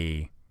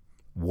a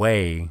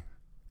way,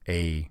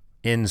 a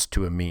ends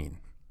to a mean.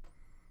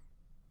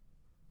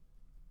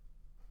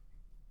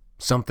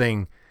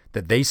 Something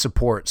that they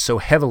support so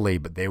heavily,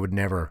 but they would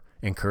never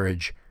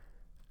encourage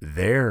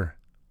their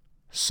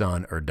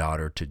son or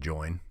daughter to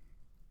join.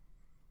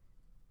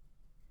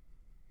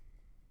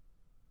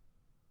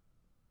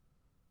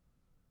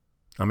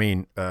 I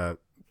mean,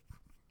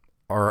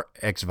 our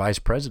ex-vice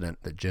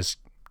president that just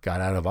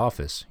got out of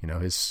office,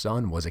 his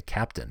son was a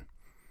captain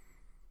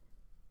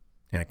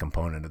in a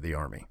component of the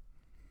Army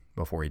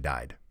before he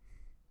died.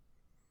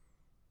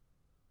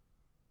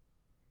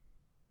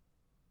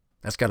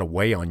 That's got to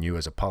weigh on you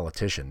as a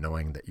politician,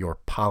 knowing that your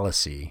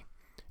policy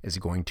is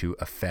going to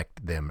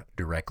affect them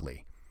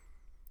directly.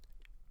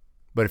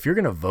 But if you're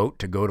going to vote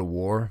to go to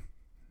war,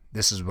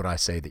 this is what I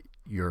say that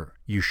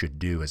you should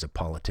do as a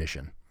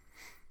politician.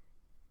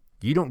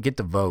 You don't get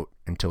to vote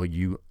until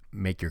you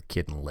make your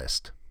kid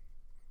enlist.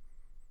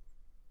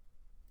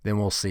 Then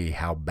we'll see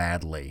how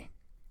badly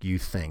you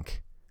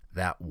think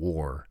that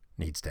war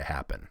needs to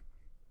happen.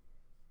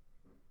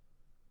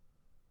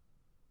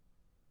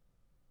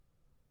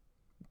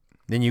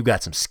 Then you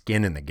got some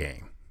skin in the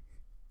game.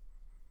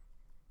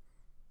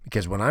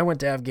 Because when I went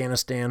to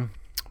Afghanistan,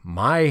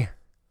 my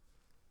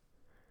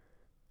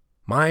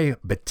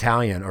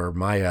battalion, or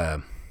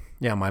my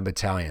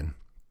battalion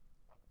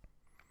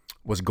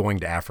was going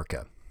to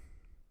Africa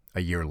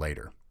a year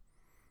later.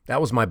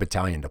 That was my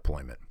battalion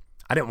deployment.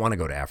 I didn't want to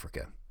go to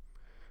Africa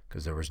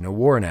because there was no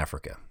war in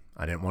Africa.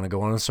 I didn't want to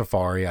go on a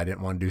safari. I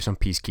didn't want to do some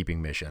peacekeeping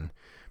mission.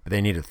 But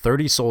they needed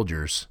 30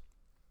 soldiers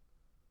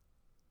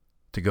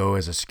to go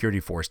as a security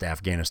force to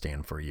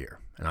Afghanistan for a year.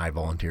 And I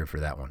volunteered for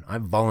that one. I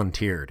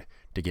volunteered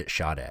to get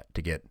shot at,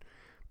 to get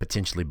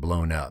potentially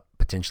blown up,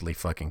 potentially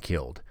fucking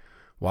killed.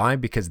 Why?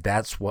 Because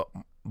that's what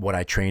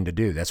I trained to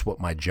do. That's what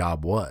my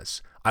job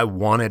was. I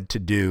wanted to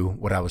do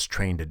what I was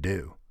trained to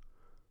do.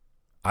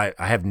 I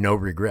have no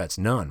regrets,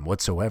 none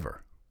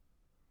whatsoever.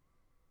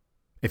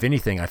 If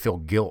anything, I feel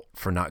guilt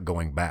for not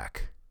going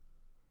back.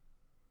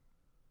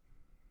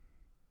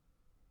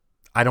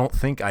 I don't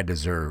think I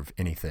deserve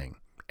anything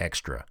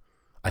extra.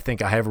 I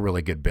think I have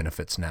really good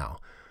benefits now.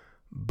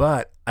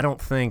 But I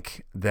don't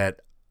think that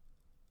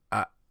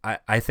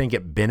I think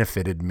it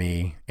benefited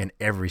me in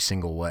every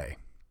single way.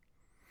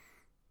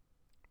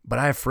 But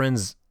I have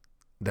friends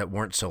that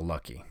weren't so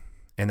lucky,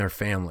 and their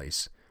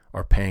families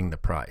are paying the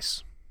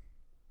price.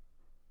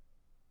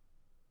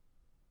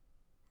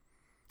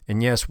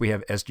 And yes, we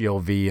have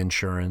SGLV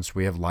insurance,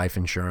 we have life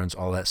insurance,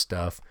 all that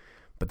stuff,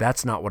 but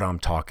that's not what I'm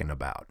talking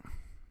about.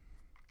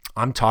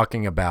 I'm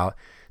talking about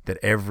that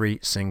every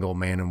single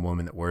man and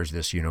woman that wears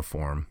this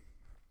uniform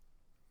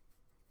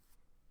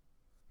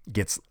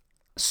gets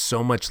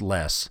so much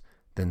less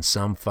than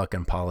some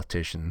fucking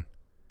politician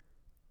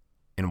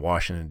in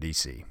Washington,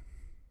 D.C.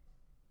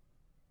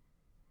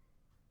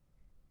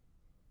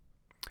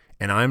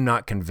 And I'm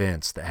not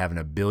convinced that having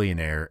a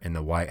billionaire in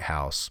the White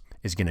House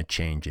is going to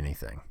change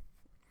anything.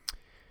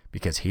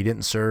 Because he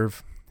didn't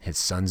serve, his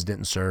sons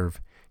didn't serve,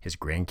 his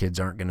grandkids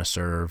aren't going to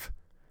serve.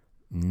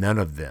 None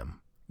of them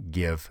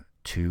give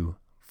two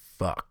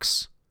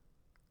fucks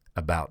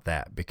about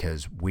that,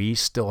 because we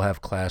still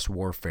have class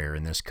warfare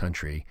in this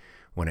country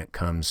when it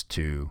comes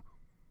to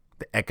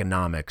the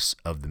economics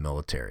of the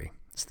military.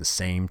 It's the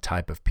same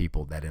type of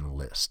people that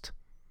enlist.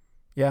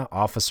 Yeah,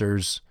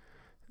 officers,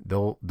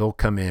 they'll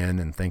come in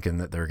and thinking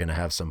that they're going to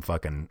have some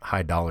fucking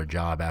high dollar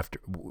job after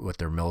with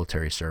their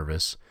military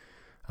service.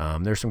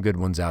 There's some good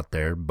ones out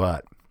there,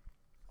 but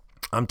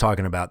I'm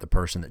talking about the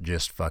person that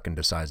just fucking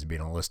decides to be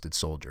an enlisted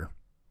soldier.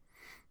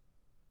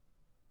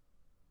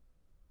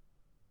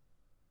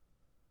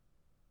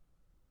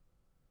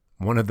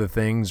 One of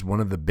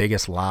the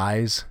biggest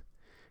lies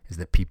is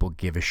that people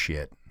give a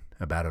shit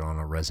about it on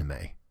a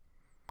resume,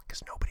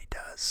 because nobody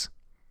does.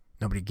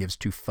 Nobody gives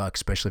two fucks,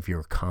 especially if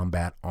you're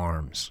combat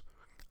arms.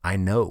 I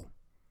know.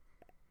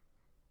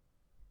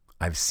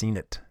 I've seen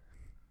it.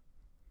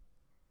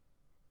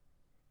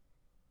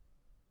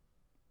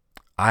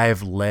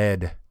 I've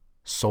led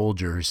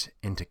soldiers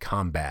into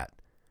combat.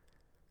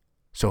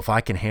 So if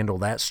I can handle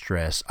that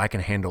stress, I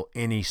can handle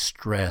any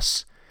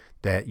stress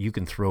that you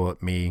can throw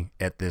at me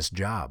at this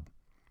job.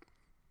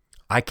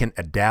 I can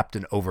adapt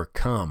and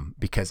overcome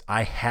because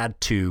I had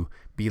to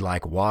be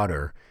like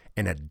water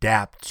and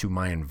adapt to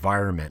my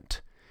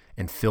environment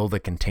and fill the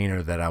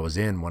container that I was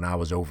in when I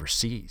was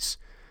overseas.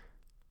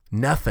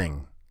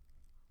 Nothing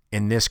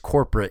in this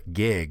corporate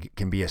gig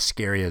can be as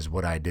scary as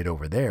what I did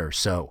over there.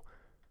 So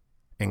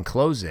in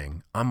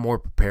closing, I'm more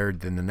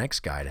prepared than the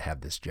next guy to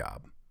have this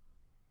job.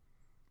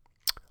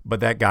 But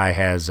that guy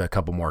has a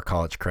couple more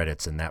college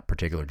credits in that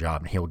particular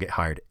job, and he'll get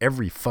hired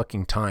every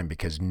fucking time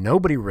because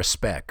nobody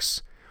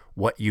respects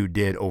what you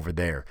did over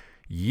there.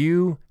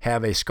 You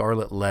have a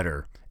scarlet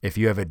letter if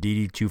you have a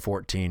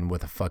DD-214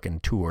 with a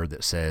fucking tour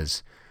that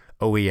says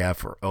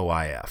OEF or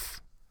OIF.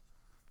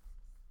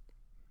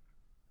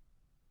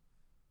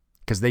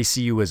 Because they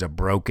see you as a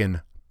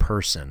broken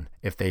person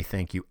if they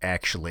think you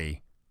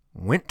actually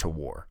went to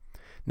war.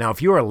 Now,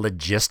 if you're a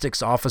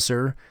logistics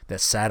officer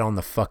that sat on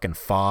the fucking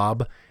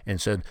fob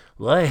and said,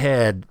 well, I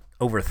had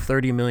over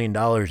 $30 million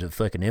of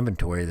fucking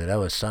inventory that I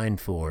was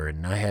signed for,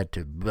 and I had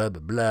to blah,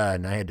 blah, blah,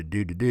 and I had to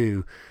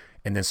do,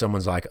 and then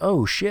someone's like,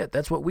 oh shit,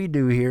 that's what we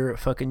do here at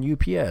fucking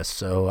UPS,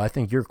 so I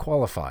think you're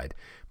qualified.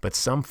 But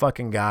some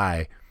fucking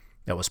guy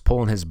that was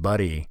pulling his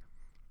buddy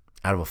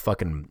out of a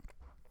fucking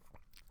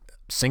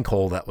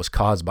sinkhole that was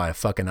caused by a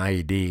fucking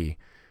IED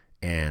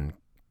and,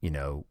 you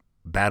know,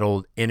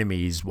 battled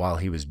enemies while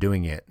he was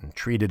doing it and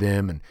treated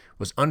him and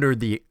was under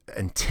the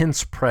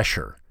intense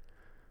pressure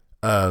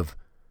of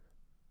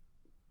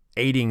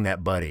aiding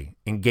that buddy,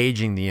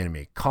 engaging the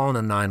enemy, calling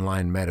a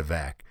 9-line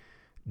medevac,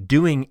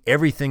 doing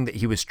everything that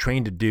he was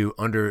trained to do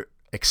under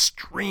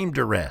extreme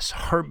duress,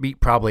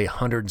 heartbeat probably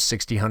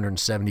 160,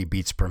 170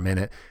 beats per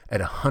minute at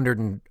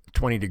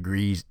 120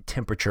 degrees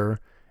temperature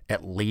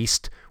at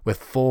least, with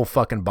full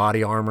fucking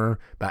body armor,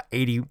 about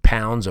 80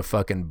 pounds of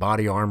fucking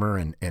body armor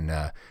and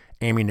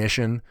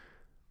ammunition.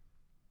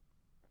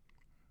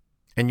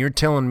 And you're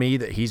telling me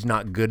that he's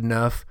not good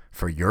enough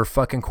for your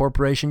fucking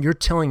corporation? You're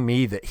telling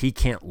me that he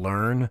can't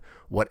learn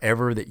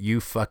whatever that you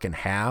fucking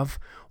have?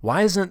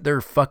 Why isn't there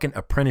fucking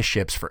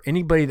apprenticeships for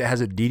anybody that has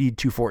a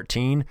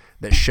DD-214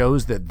 that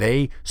shows that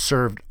they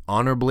served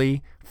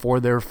honorably for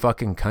their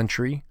fucking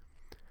country?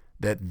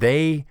 That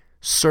they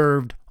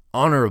served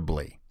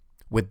honorably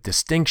with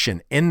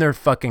distinction in their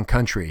fucking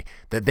country,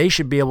 that they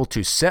should be able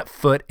to set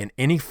foot in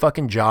any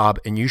fucking job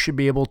and you should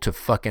be able to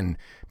fucking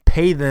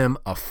pay them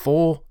a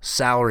full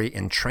salary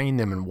and train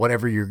them in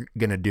whatever you're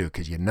going to do.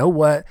 Because you know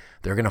what?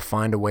 They're going to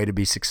find a way to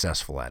be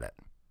successful at it.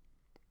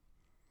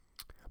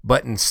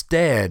 But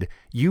instead,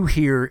 you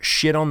hear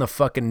shit on the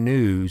fucking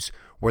news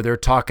where they're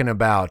talking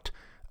about,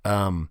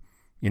 I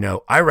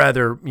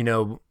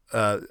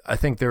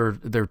think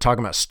they're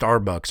talking about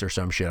Starbucks or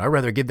some shit. I'd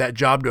rather give that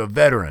job to a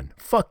veteran.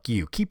 Fuck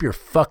you. Keep your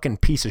fucking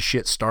piece of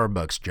shit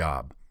Starbucks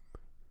job.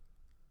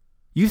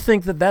 You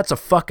think that that's a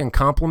fucking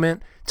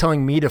compliment?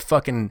 Telling me to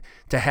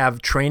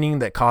have training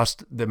that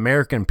cost the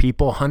American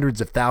people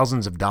hundreds of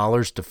thousands of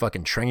dollars to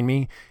fucking train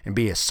me and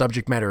be a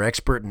subject matter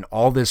expert in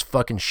all this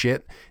fucking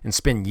shit and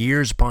spend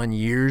years upon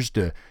years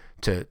to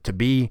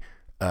be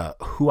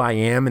who I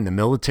am in the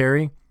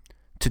military?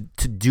 To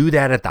do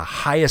that at the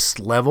highest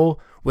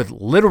level with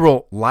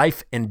literal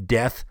life and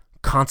death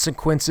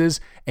consequences,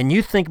 and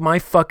you think my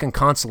fucking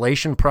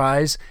consolation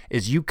prize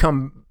is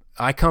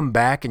I come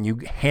back and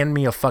you hand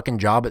me a fucking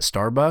job at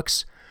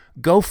Starbucks?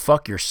 Go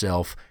fuck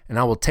yourself, and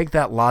I will take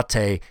that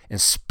latte and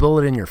spill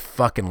it in your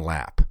fucking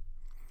lap.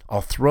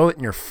 I'll throw it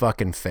in your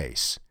fucking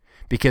face.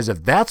 Because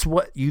if that's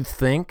what you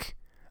think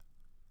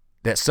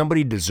that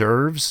somebody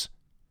deserves,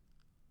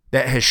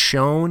 that has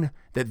shown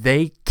that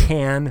they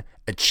can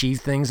achieve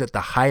things at the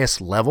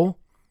highest level,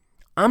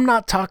 I'm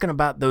not talking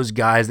about those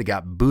guys that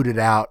got booted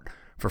out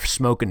for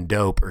smoking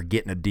dope or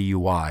getting a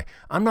DUI.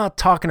 I'm not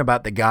talking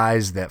about the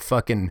guys that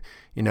fucking,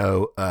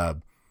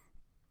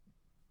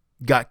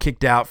 got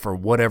kicked out for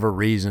whatever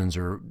reasons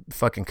or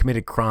fucking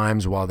committed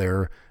crimes while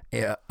they're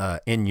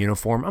in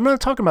uniform. I'm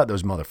not talking about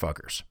those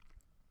motherfuckers.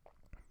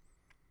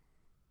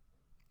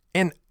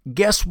 And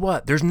guess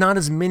what? There's not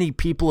as many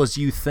people as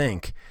you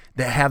think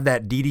that have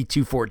that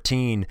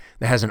DD-214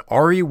 that has an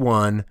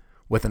RE1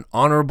 with an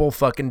honorable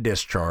fucking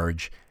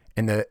discharge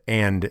and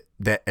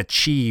that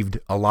achieved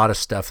a lot of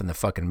stuff in the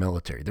fucking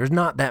military. There's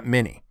not that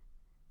many.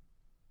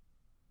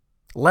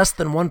 Less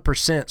than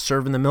 1%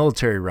 serve in the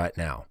military right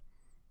now.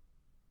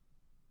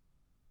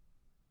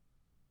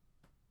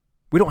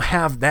 We don't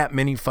have that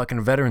many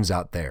fucking veterans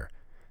out there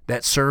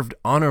that served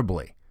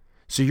honorably.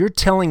 So you're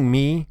telling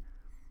me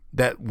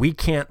that we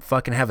can't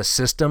fucking have a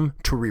system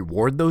to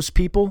reward those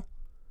people?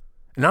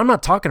 And I'm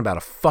not talking about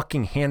a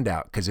fucking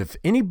handout, because if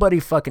anybody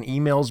fucking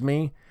emails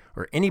me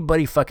or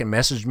anybody fucking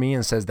messaged me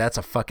and says that's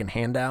a fucking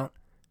handout,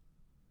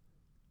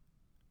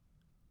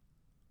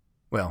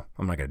 well,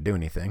 I'm not going to do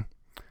anything.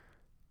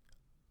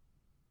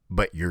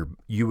 But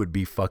you would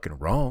be fucking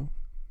wrong.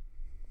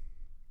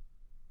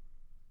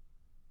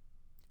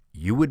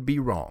 You would be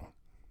wrong.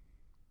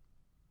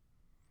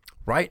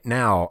 Right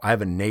now, I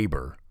have a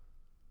neighbor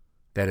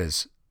that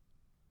is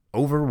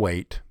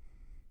overweight,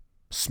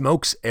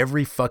 smokes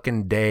every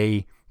fucking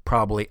day,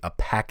 probably a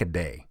pack a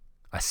day.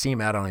 I see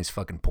him out on his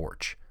fucking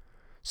porch.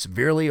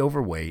 Severely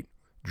overweight,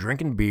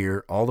 drinking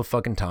beer all the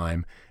fucking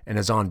time, and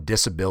is on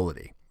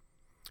disability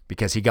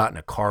because he got in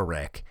a car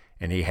wreck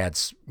and he had,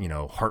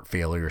 heart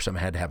failure or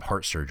something, had to have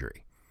heart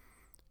surgery.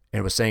 And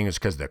it was saying it's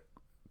because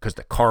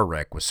the car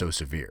wreck was so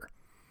severe.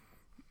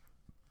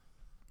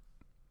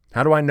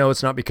 How do I know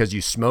it's not because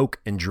you smoke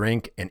and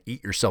drink and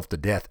eat yourself to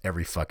death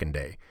every fucking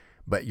day?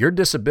 But your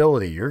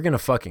disability, you're going to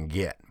fucking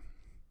get.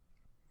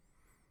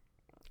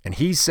 And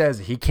he says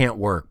he can't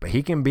work, but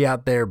he can be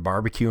out there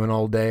barbecuing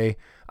all day.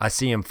 I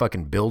see him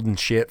fucking building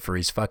shit for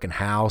his fucking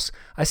house.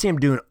 I see him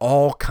doing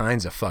all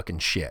kinds of fucking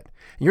shit.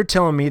 And you're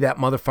telling me that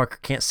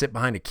motherfucker can't sit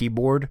behind a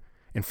keyboard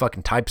and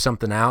fucking type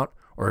something out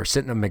or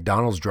sit in a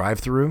McDonald's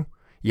drive-thru?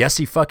 Yes,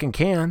 he fucking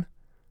can.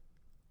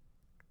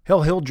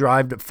 Hell, he'll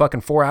drive to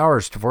fucking 4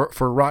 hours for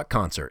a rock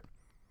concert.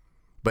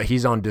 But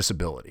he's on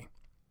disability.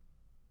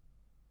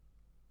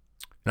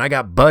 And I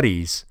got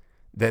buddies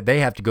that they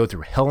have to go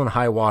through hell and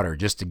high water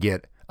just to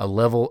get a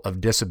level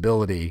of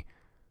disability,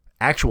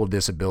 actual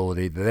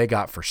disability, that they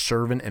got for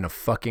serving in a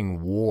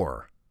fucking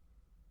war.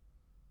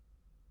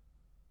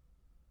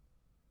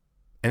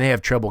 And they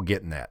have trouble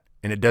getting that.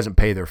 And it doesn't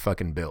pay their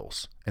fucking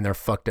bills. And they're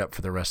fucked up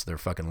for the rest of their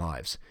fucking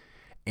lives.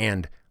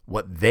 And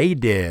what they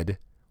did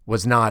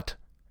was not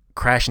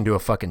crash into a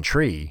fucking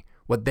tree.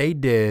 What they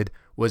did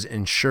was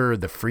ensure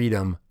the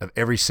freedom of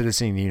every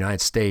citizen in the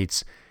United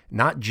States,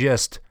 not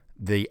just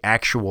the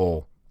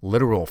actual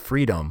literal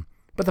freedom,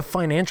 but the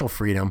financial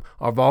freedom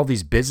of all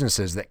these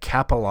businesses that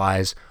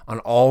capitalize on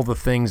all the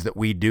things that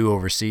we do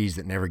overseas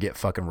that never get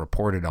fucking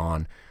reported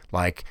on,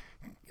 like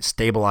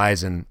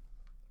stabilizing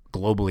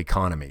global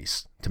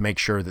economies to make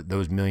sure that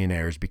those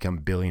millionaires become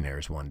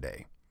billionaires one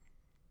day.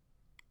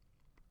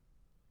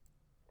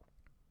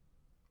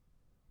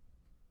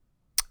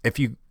 If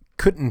you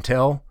couldn't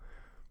tell,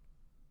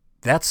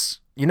 this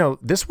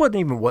wasn't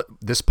even what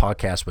this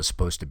podcast was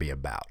supposed to be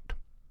about.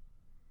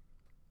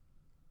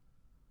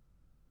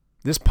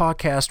 This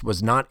podcast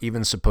was not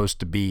even supposed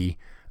to be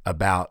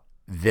about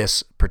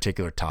this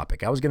particular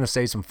topic. I was going to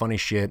say some funny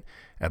shit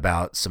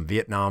about some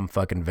Vietnam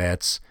fucking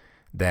vets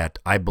that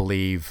I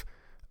believe,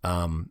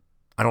 I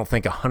don't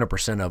think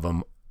 100% of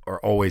them are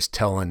always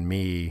telling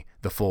me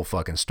the full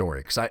fucking story.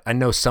 Because I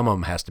know some of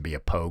them has to be a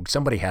pogue.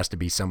 Somebody has to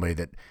be somebody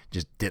that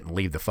just didn't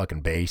leave the fucking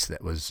base,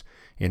 that was,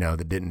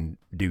 that didn't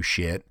do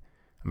shit.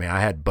 I mean, I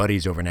had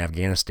buddies over in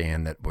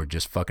Afghanistan that were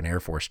just fucking Air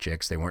Force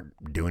chicks. They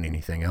weren't doing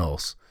anything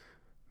else.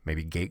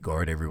 Maybe gate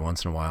guard every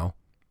once in a while.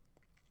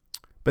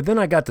 But then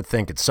I got to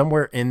thinking,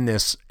 somewhere in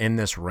this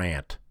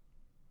rant,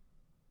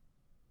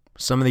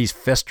 some of these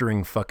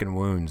festering fucking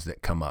wounds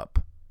that come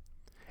up.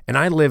 And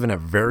I live in a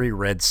very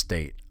red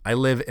state. I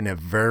live in a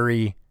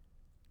very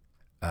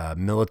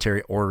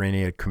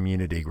military-oriented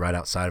community right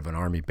outside of an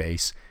army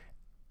base.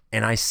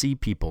 And I see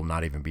people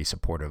not even be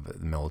supportive of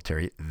the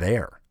military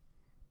there.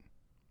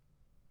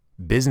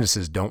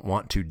 Businesses don't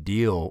want to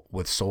deal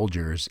with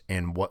soldiers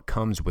and what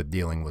comes with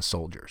dealing with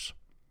soldiers.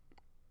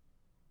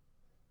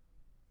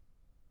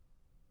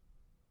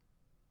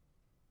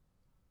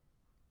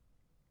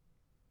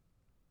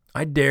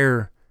 I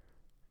dare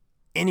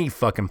any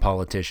fucking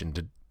politician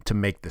to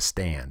make the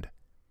stand.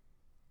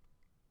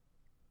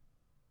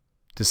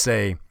 To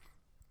say,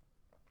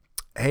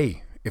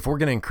 hey, if we're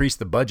going to increase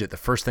the budget, the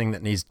first thing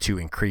that needs to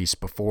increase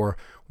before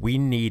we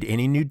need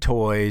any new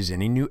toys,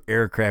 any new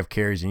aircraft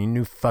carriers, any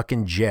new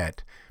fucking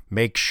jet,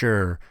 make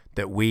sure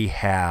that we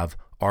have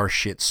our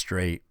shit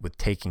straight with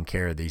taking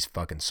care of these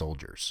fucking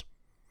soldiers.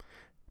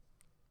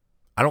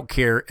 I don't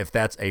care if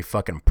that's a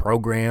fucking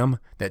program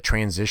that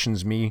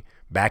transitions me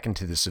back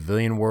into the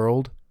civilian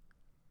world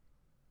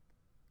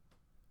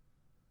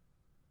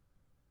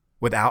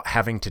without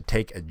having to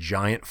take a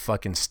giant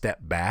fucking step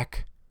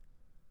back,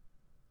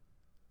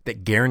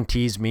 that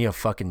guarantees me a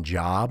fucking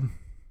job,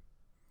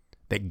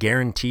 that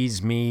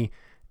guarantees me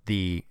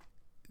the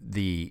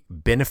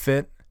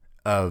benefit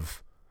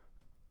of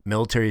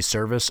military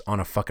service on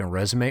a fucking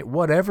resume,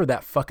 whatever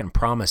that fucking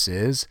promise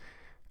is.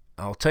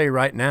 I'll tell you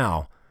right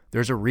now,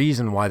 there's a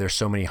reason why there's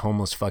so many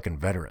homeless fucking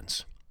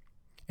veterans.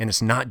 And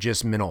it's not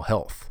just mental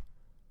health.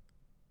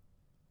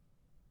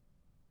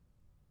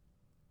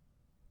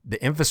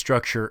 The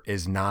infrastructure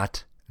is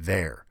not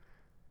there.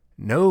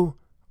 No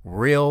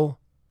real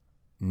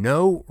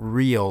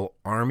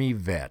Army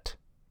vet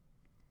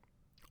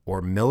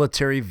or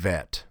military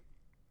vet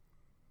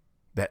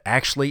that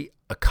actually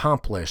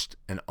accomplished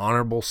an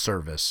honorable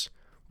service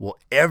will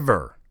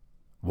ever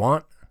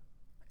want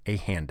a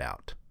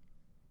handout.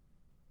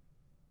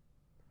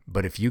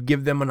 But if you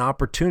give them an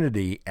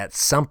opportunity at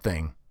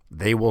something,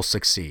 they will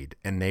succeed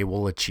and they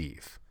will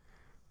achieve.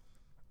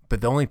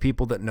 But the only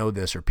people that know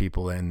this are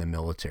people in the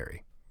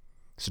military.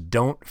 So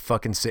don't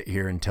fucking sit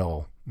here and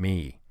tell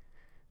me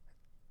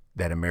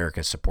that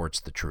America supports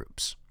the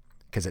troops.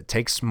 Because it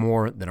takes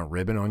more than a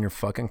ribbon on your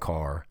fucking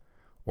car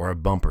or a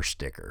bumper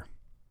sticker.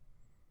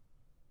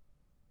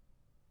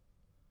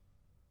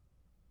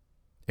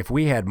 If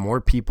we had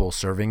more people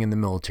serving in the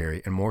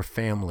military and more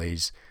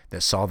families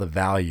that saw the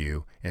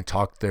value and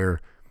talked their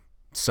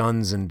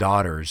sons and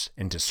daughters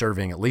into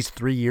serving at least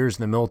 3 years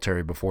in the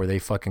military before they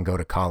fucking go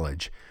to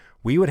college,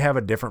 we would have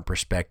a different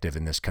perspective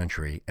in this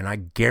country. And I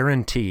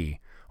guarantee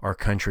our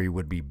country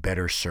would be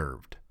better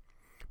served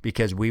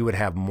because we would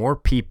have more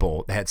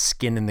people that had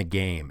skin in the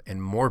game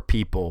and more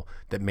people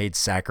that made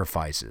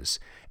sacrifices.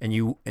 And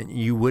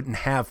you wouldn't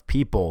have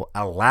people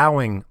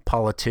allowing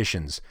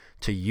politicians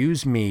to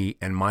use me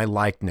and my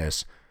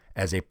likeness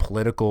as a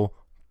political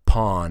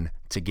pawn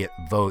to get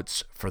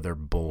votes for their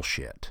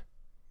bullshit,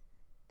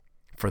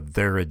 for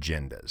their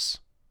agendas.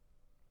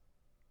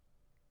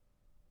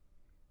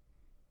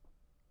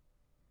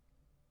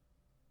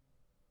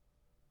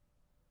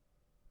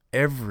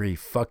 every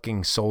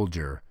fucking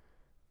soldier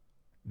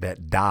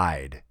that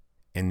died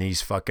in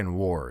these fucking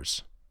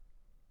wars,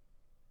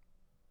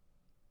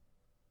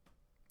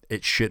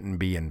 it shouldn't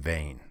be in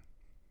vain.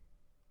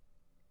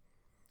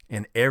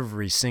 And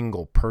every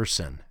single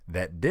person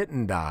that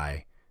didn't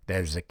die,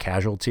 that is a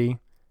casualty,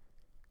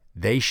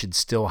 they should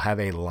still have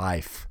a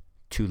life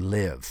to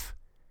live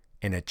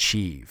and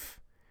achieve,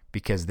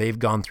 because they've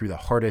gone through the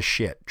hardest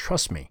shit.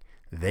 Trust me,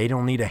 they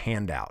don't need a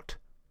handout.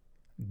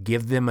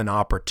 Give them an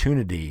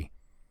opportunity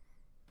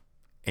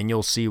and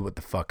you'll see what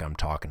the fuck I'm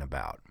talking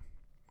about.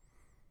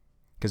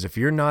 Because if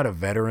you're not a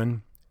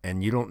veteran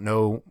and you don't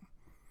know,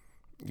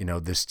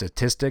 the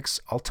statistics,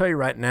 I'll tell you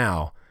right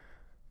now,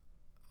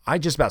 I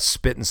just about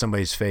spit in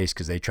somebody's face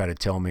because they try to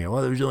tell me,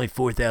 well, there's only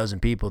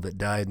 4,000 people that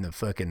died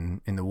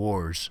in the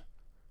wars.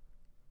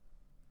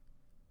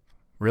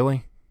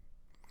 Really?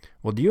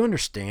 Well, do you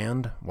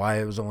understand why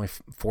it was only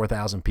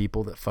 4,000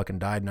 people that fucking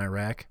died in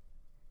Iraq?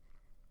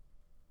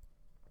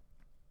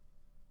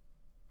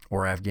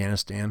 Or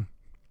Afghanistan?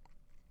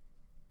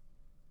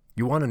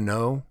 You want to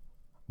know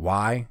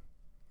why?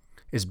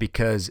 Is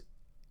because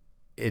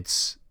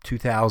it's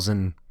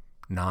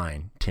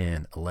 2009,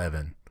 10,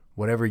 11,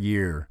 whatever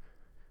year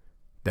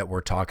that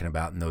we're talking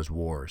about in those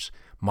wars.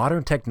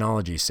 Modern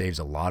technology saves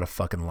a lot of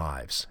fucking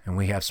lives, and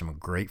we have some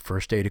great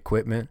first aid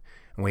equipment,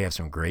 and we have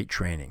some great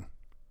training.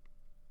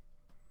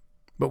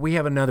 But we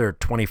have another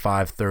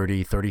 25,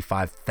 30,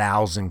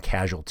 35,000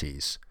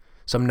 casualties.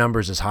 Some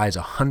numbers as high as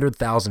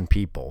 100,000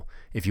 people,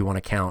 if you want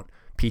to count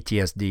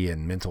PTSD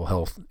and mental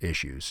health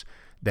issues,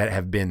 that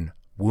have been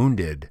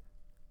wounded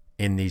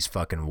in these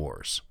fucking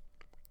wars.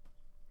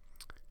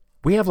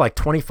 We have like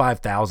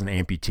 25,000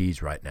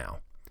 amputees right now.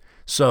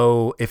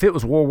 So if it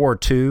was World War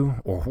II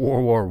or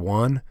World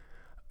War I,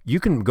 you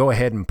can go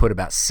ahead and put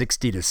about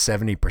 60 to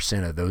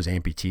 70% of those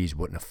amputees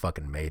wouldn't have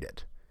fucking made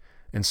it.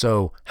 And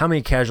so how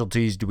many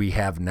casualties do we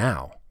have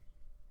now?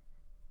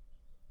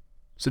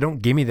 So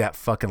don't give me that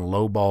fucking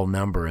lowball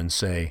number and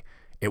say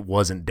it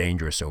wasn't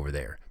dangerous over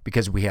there,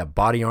 because we have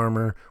body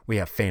armor, we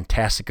have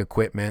fantastic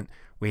equipment,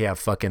 we have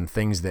fucking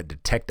things that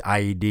detect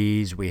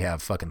IEDs, we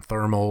have fucking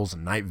thermals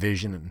and night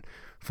vision and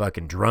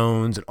fucking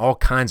drones and all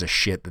kinds of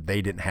shit that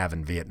they didn't have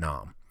in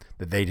Vietnam,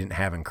 that they didn't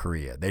have in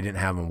Korea, they didn't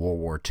have in World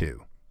War II.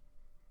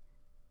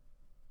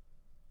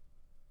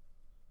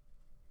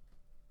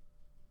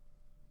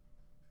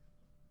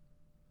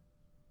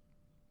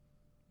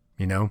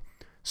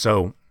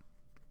 So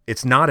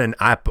it's not an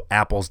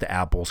apples to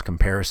apples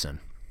comparison.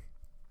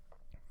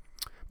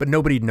 But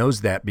nobody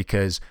knows that,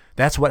 because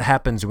that's what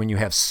happens when you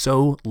have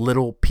so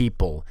little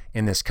people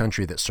in this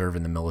country that serve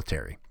in the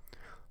military.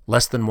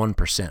 Less than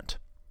 1%.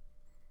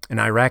 In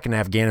Iraq and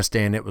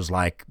Afghanistan, it was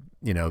like,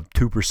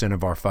 2%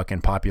 of our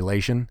fucking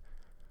population,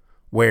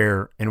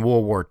 where in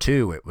World War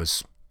II, it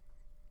was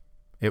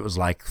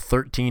like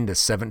 13 to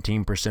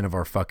 17% of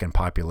our fucking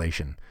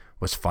population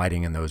was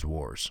fighting in those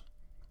wars.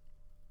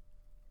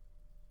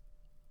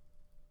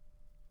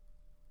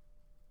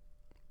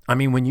 I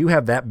mean, when you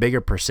have that big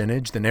a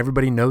percentage, then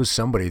everybody knows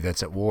somebody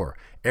that's at war.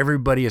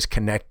 Everybody is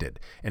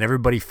connected, and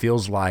everybody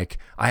feels like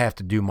I have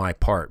to do my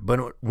part. But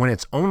when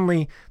it's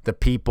only the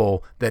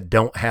people that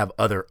don't have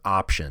other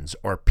options,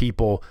 or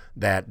people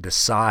that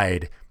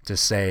decide to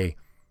say,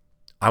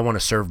 I want to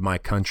serve my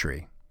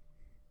country,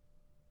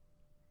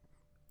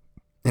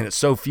 and it's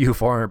so few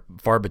far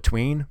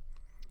between,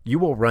 you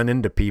will run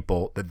into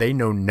people that they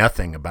know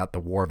nothing about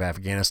the war of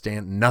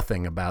Afghanistan,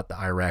 nothing about the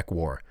Iraq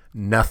war.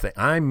 Nothing.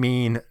 I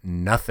mean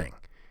nothing,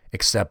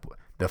 except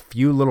the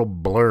few little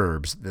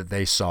blurbs that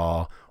they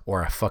saw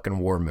or a fucking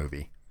war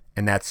movie.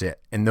 And that's it.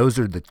 And those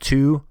are the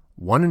two,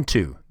 1 and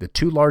 2, the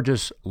two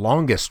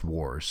longest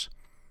wars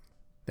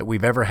that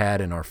we've ever had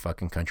in our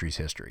fucking country's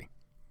history.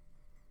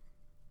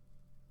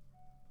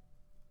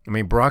 I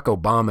mean, Barack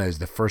Obama is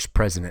the first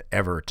president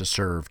ever to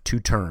serve 2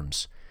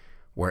 terms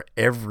where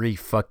every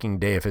fucking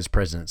day of his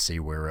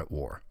presidency we're at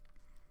war.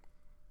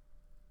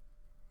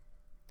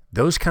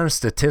 Those kind of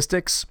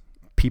statistics,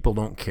 people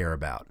don't care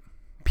about.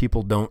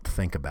 People don't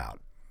think about.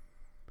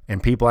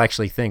 And people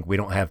actually think we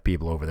don't have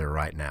people over there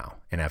right now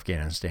in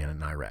Afghanistan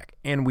and Iraq.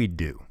 And we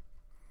do.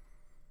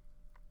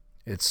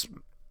 It's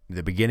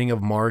the beginning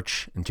of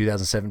March in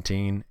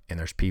 2017, and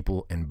there's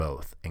people in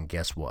both. And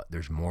guess what?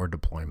 There's more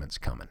deployments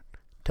coming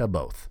to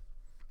both.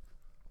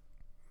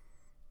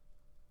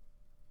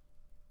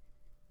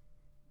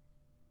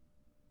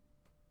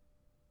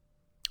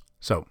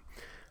 So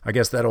I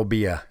guess that'll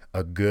be a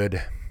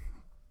good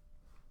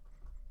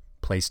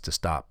place to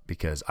stop,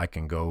 because I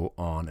can go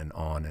on and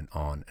on and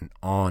on and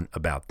on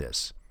about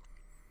this.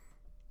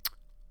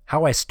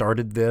 How I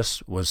started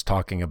this was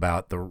talking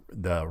about the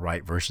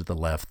right versus the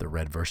left, the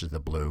red versus the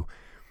blue.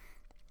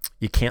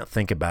 You can't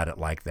think about it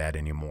like that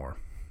anymore,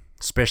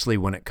 especially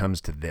when it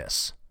comes to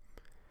this.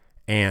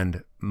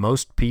 And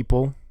most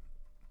people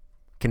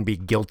can be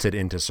guilted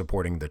into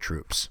supporting the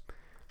troops.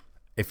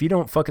 If you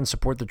don't fucking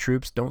support the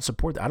troops, don't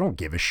support them. I don't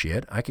give a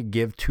shit. I could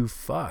give 2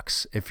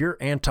 fucks. If you're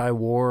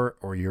anti-war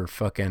or you're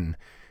fucking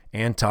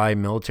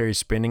anti-military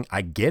spending,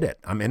 I get it.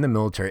 I'm in the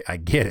military. I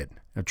get it.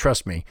 Now,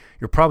 trust me,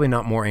 you're probably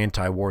not more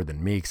anti-war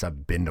than me because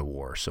I've been to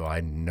war, so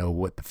I know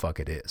what the fuck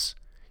it is.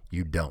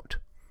 You don't.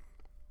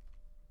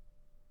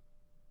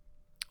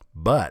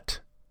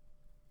 But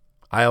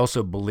I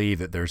also believe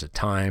that there's a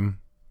time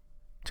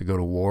to go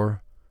to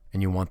war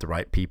and you want the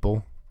right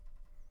people,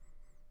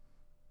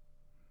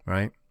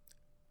 right?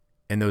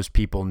 And those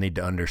people need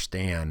to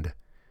understand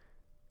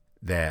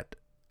that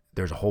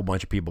there's a whole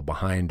bunch of people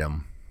behind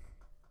them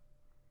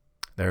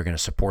that are going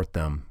to support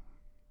them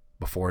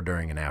before,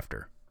 during, and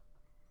after.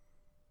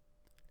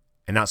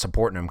 And not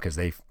supporting them because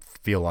they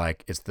feel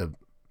like it's the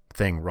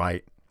thing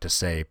right to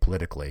say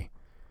politically,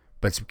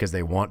 but it's because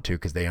they want to,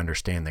 because they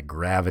understand the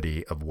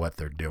gravity of what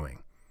they're doing.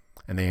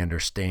 And they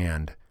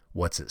understand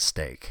what's at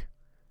stake.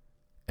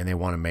 And they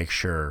want to make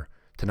sure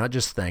to not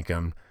just thank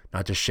them,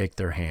 not just shake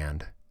their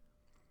hand,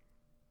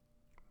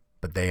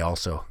 but they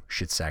also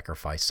should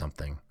sacrifice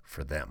something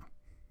for them.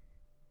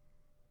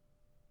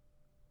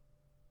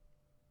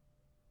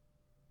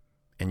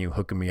 And you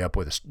hooking me up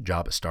with a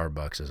job at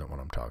Starbucks isn't what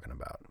I'm talking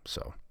about.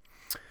 So,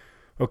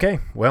 okay,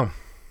 well,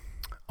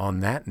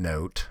 on that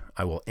note,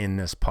 I will end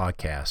this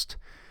podcast.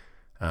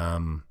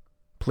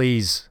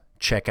 Please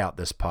check out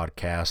this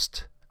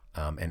podcast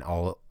and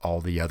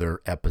all the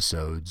other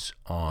episodes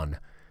on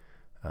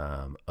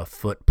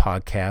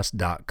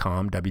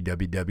afootpodcast.com,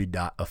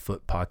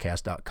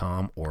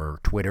 www.afootpodcast.com, or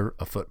Twitter,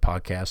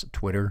 afootpodcast,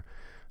 Twitter,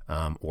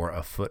 or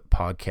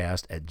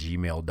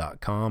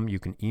afootpodcast@gmail.com. You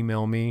can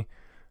email me.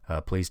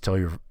 Please tell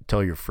your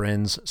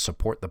friends,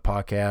 support the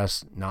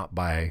podcast, not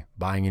by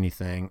buying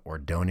anything or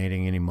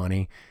donating any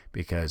money,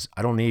 because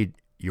I don't need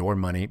your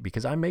money,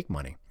 because I make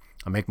money.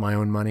 I make my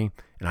own money,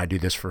 and I do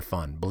this for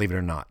fun. Believe it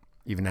or not,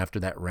 even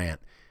after that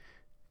rant,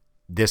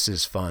 this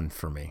is fun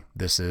for me.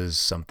 This is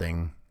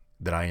something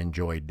that I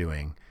enjoy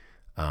doing.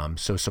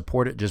 So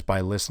support it just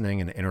by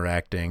listening and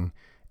interacting,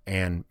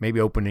 and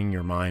maybe opening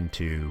your mind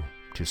to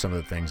some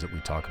of the things that we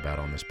talk about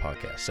on this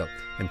podcast. So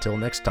until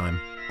next time,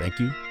 thank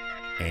you,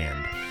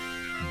 and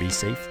be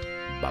safe.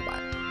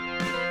 Bye-bye.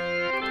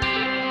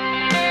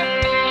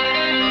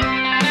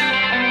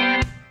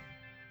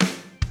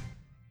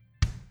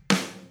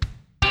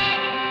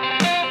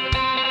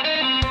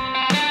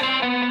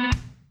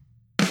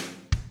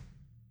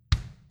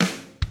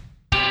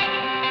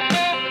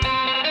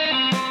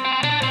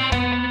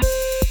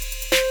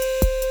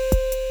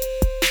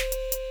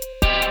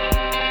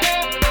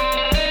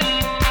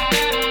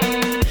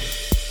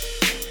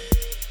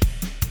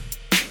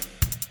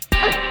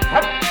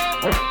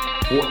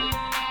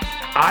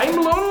 I'm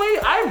lonely?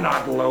 I'm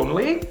not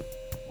lonely.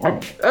 I'm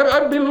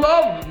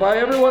beloved by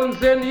everyone in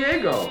San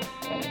Diego.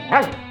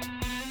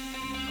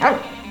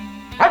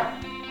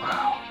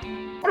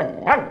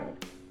 Wow.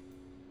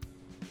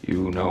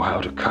 You know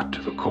how to cut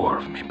to the core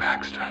of me,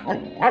 Baxter.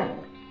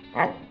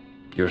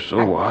 You're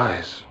so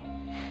wise.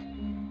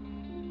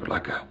 You're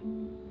like a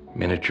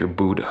miniature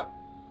Buddha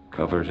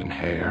covered in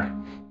hair.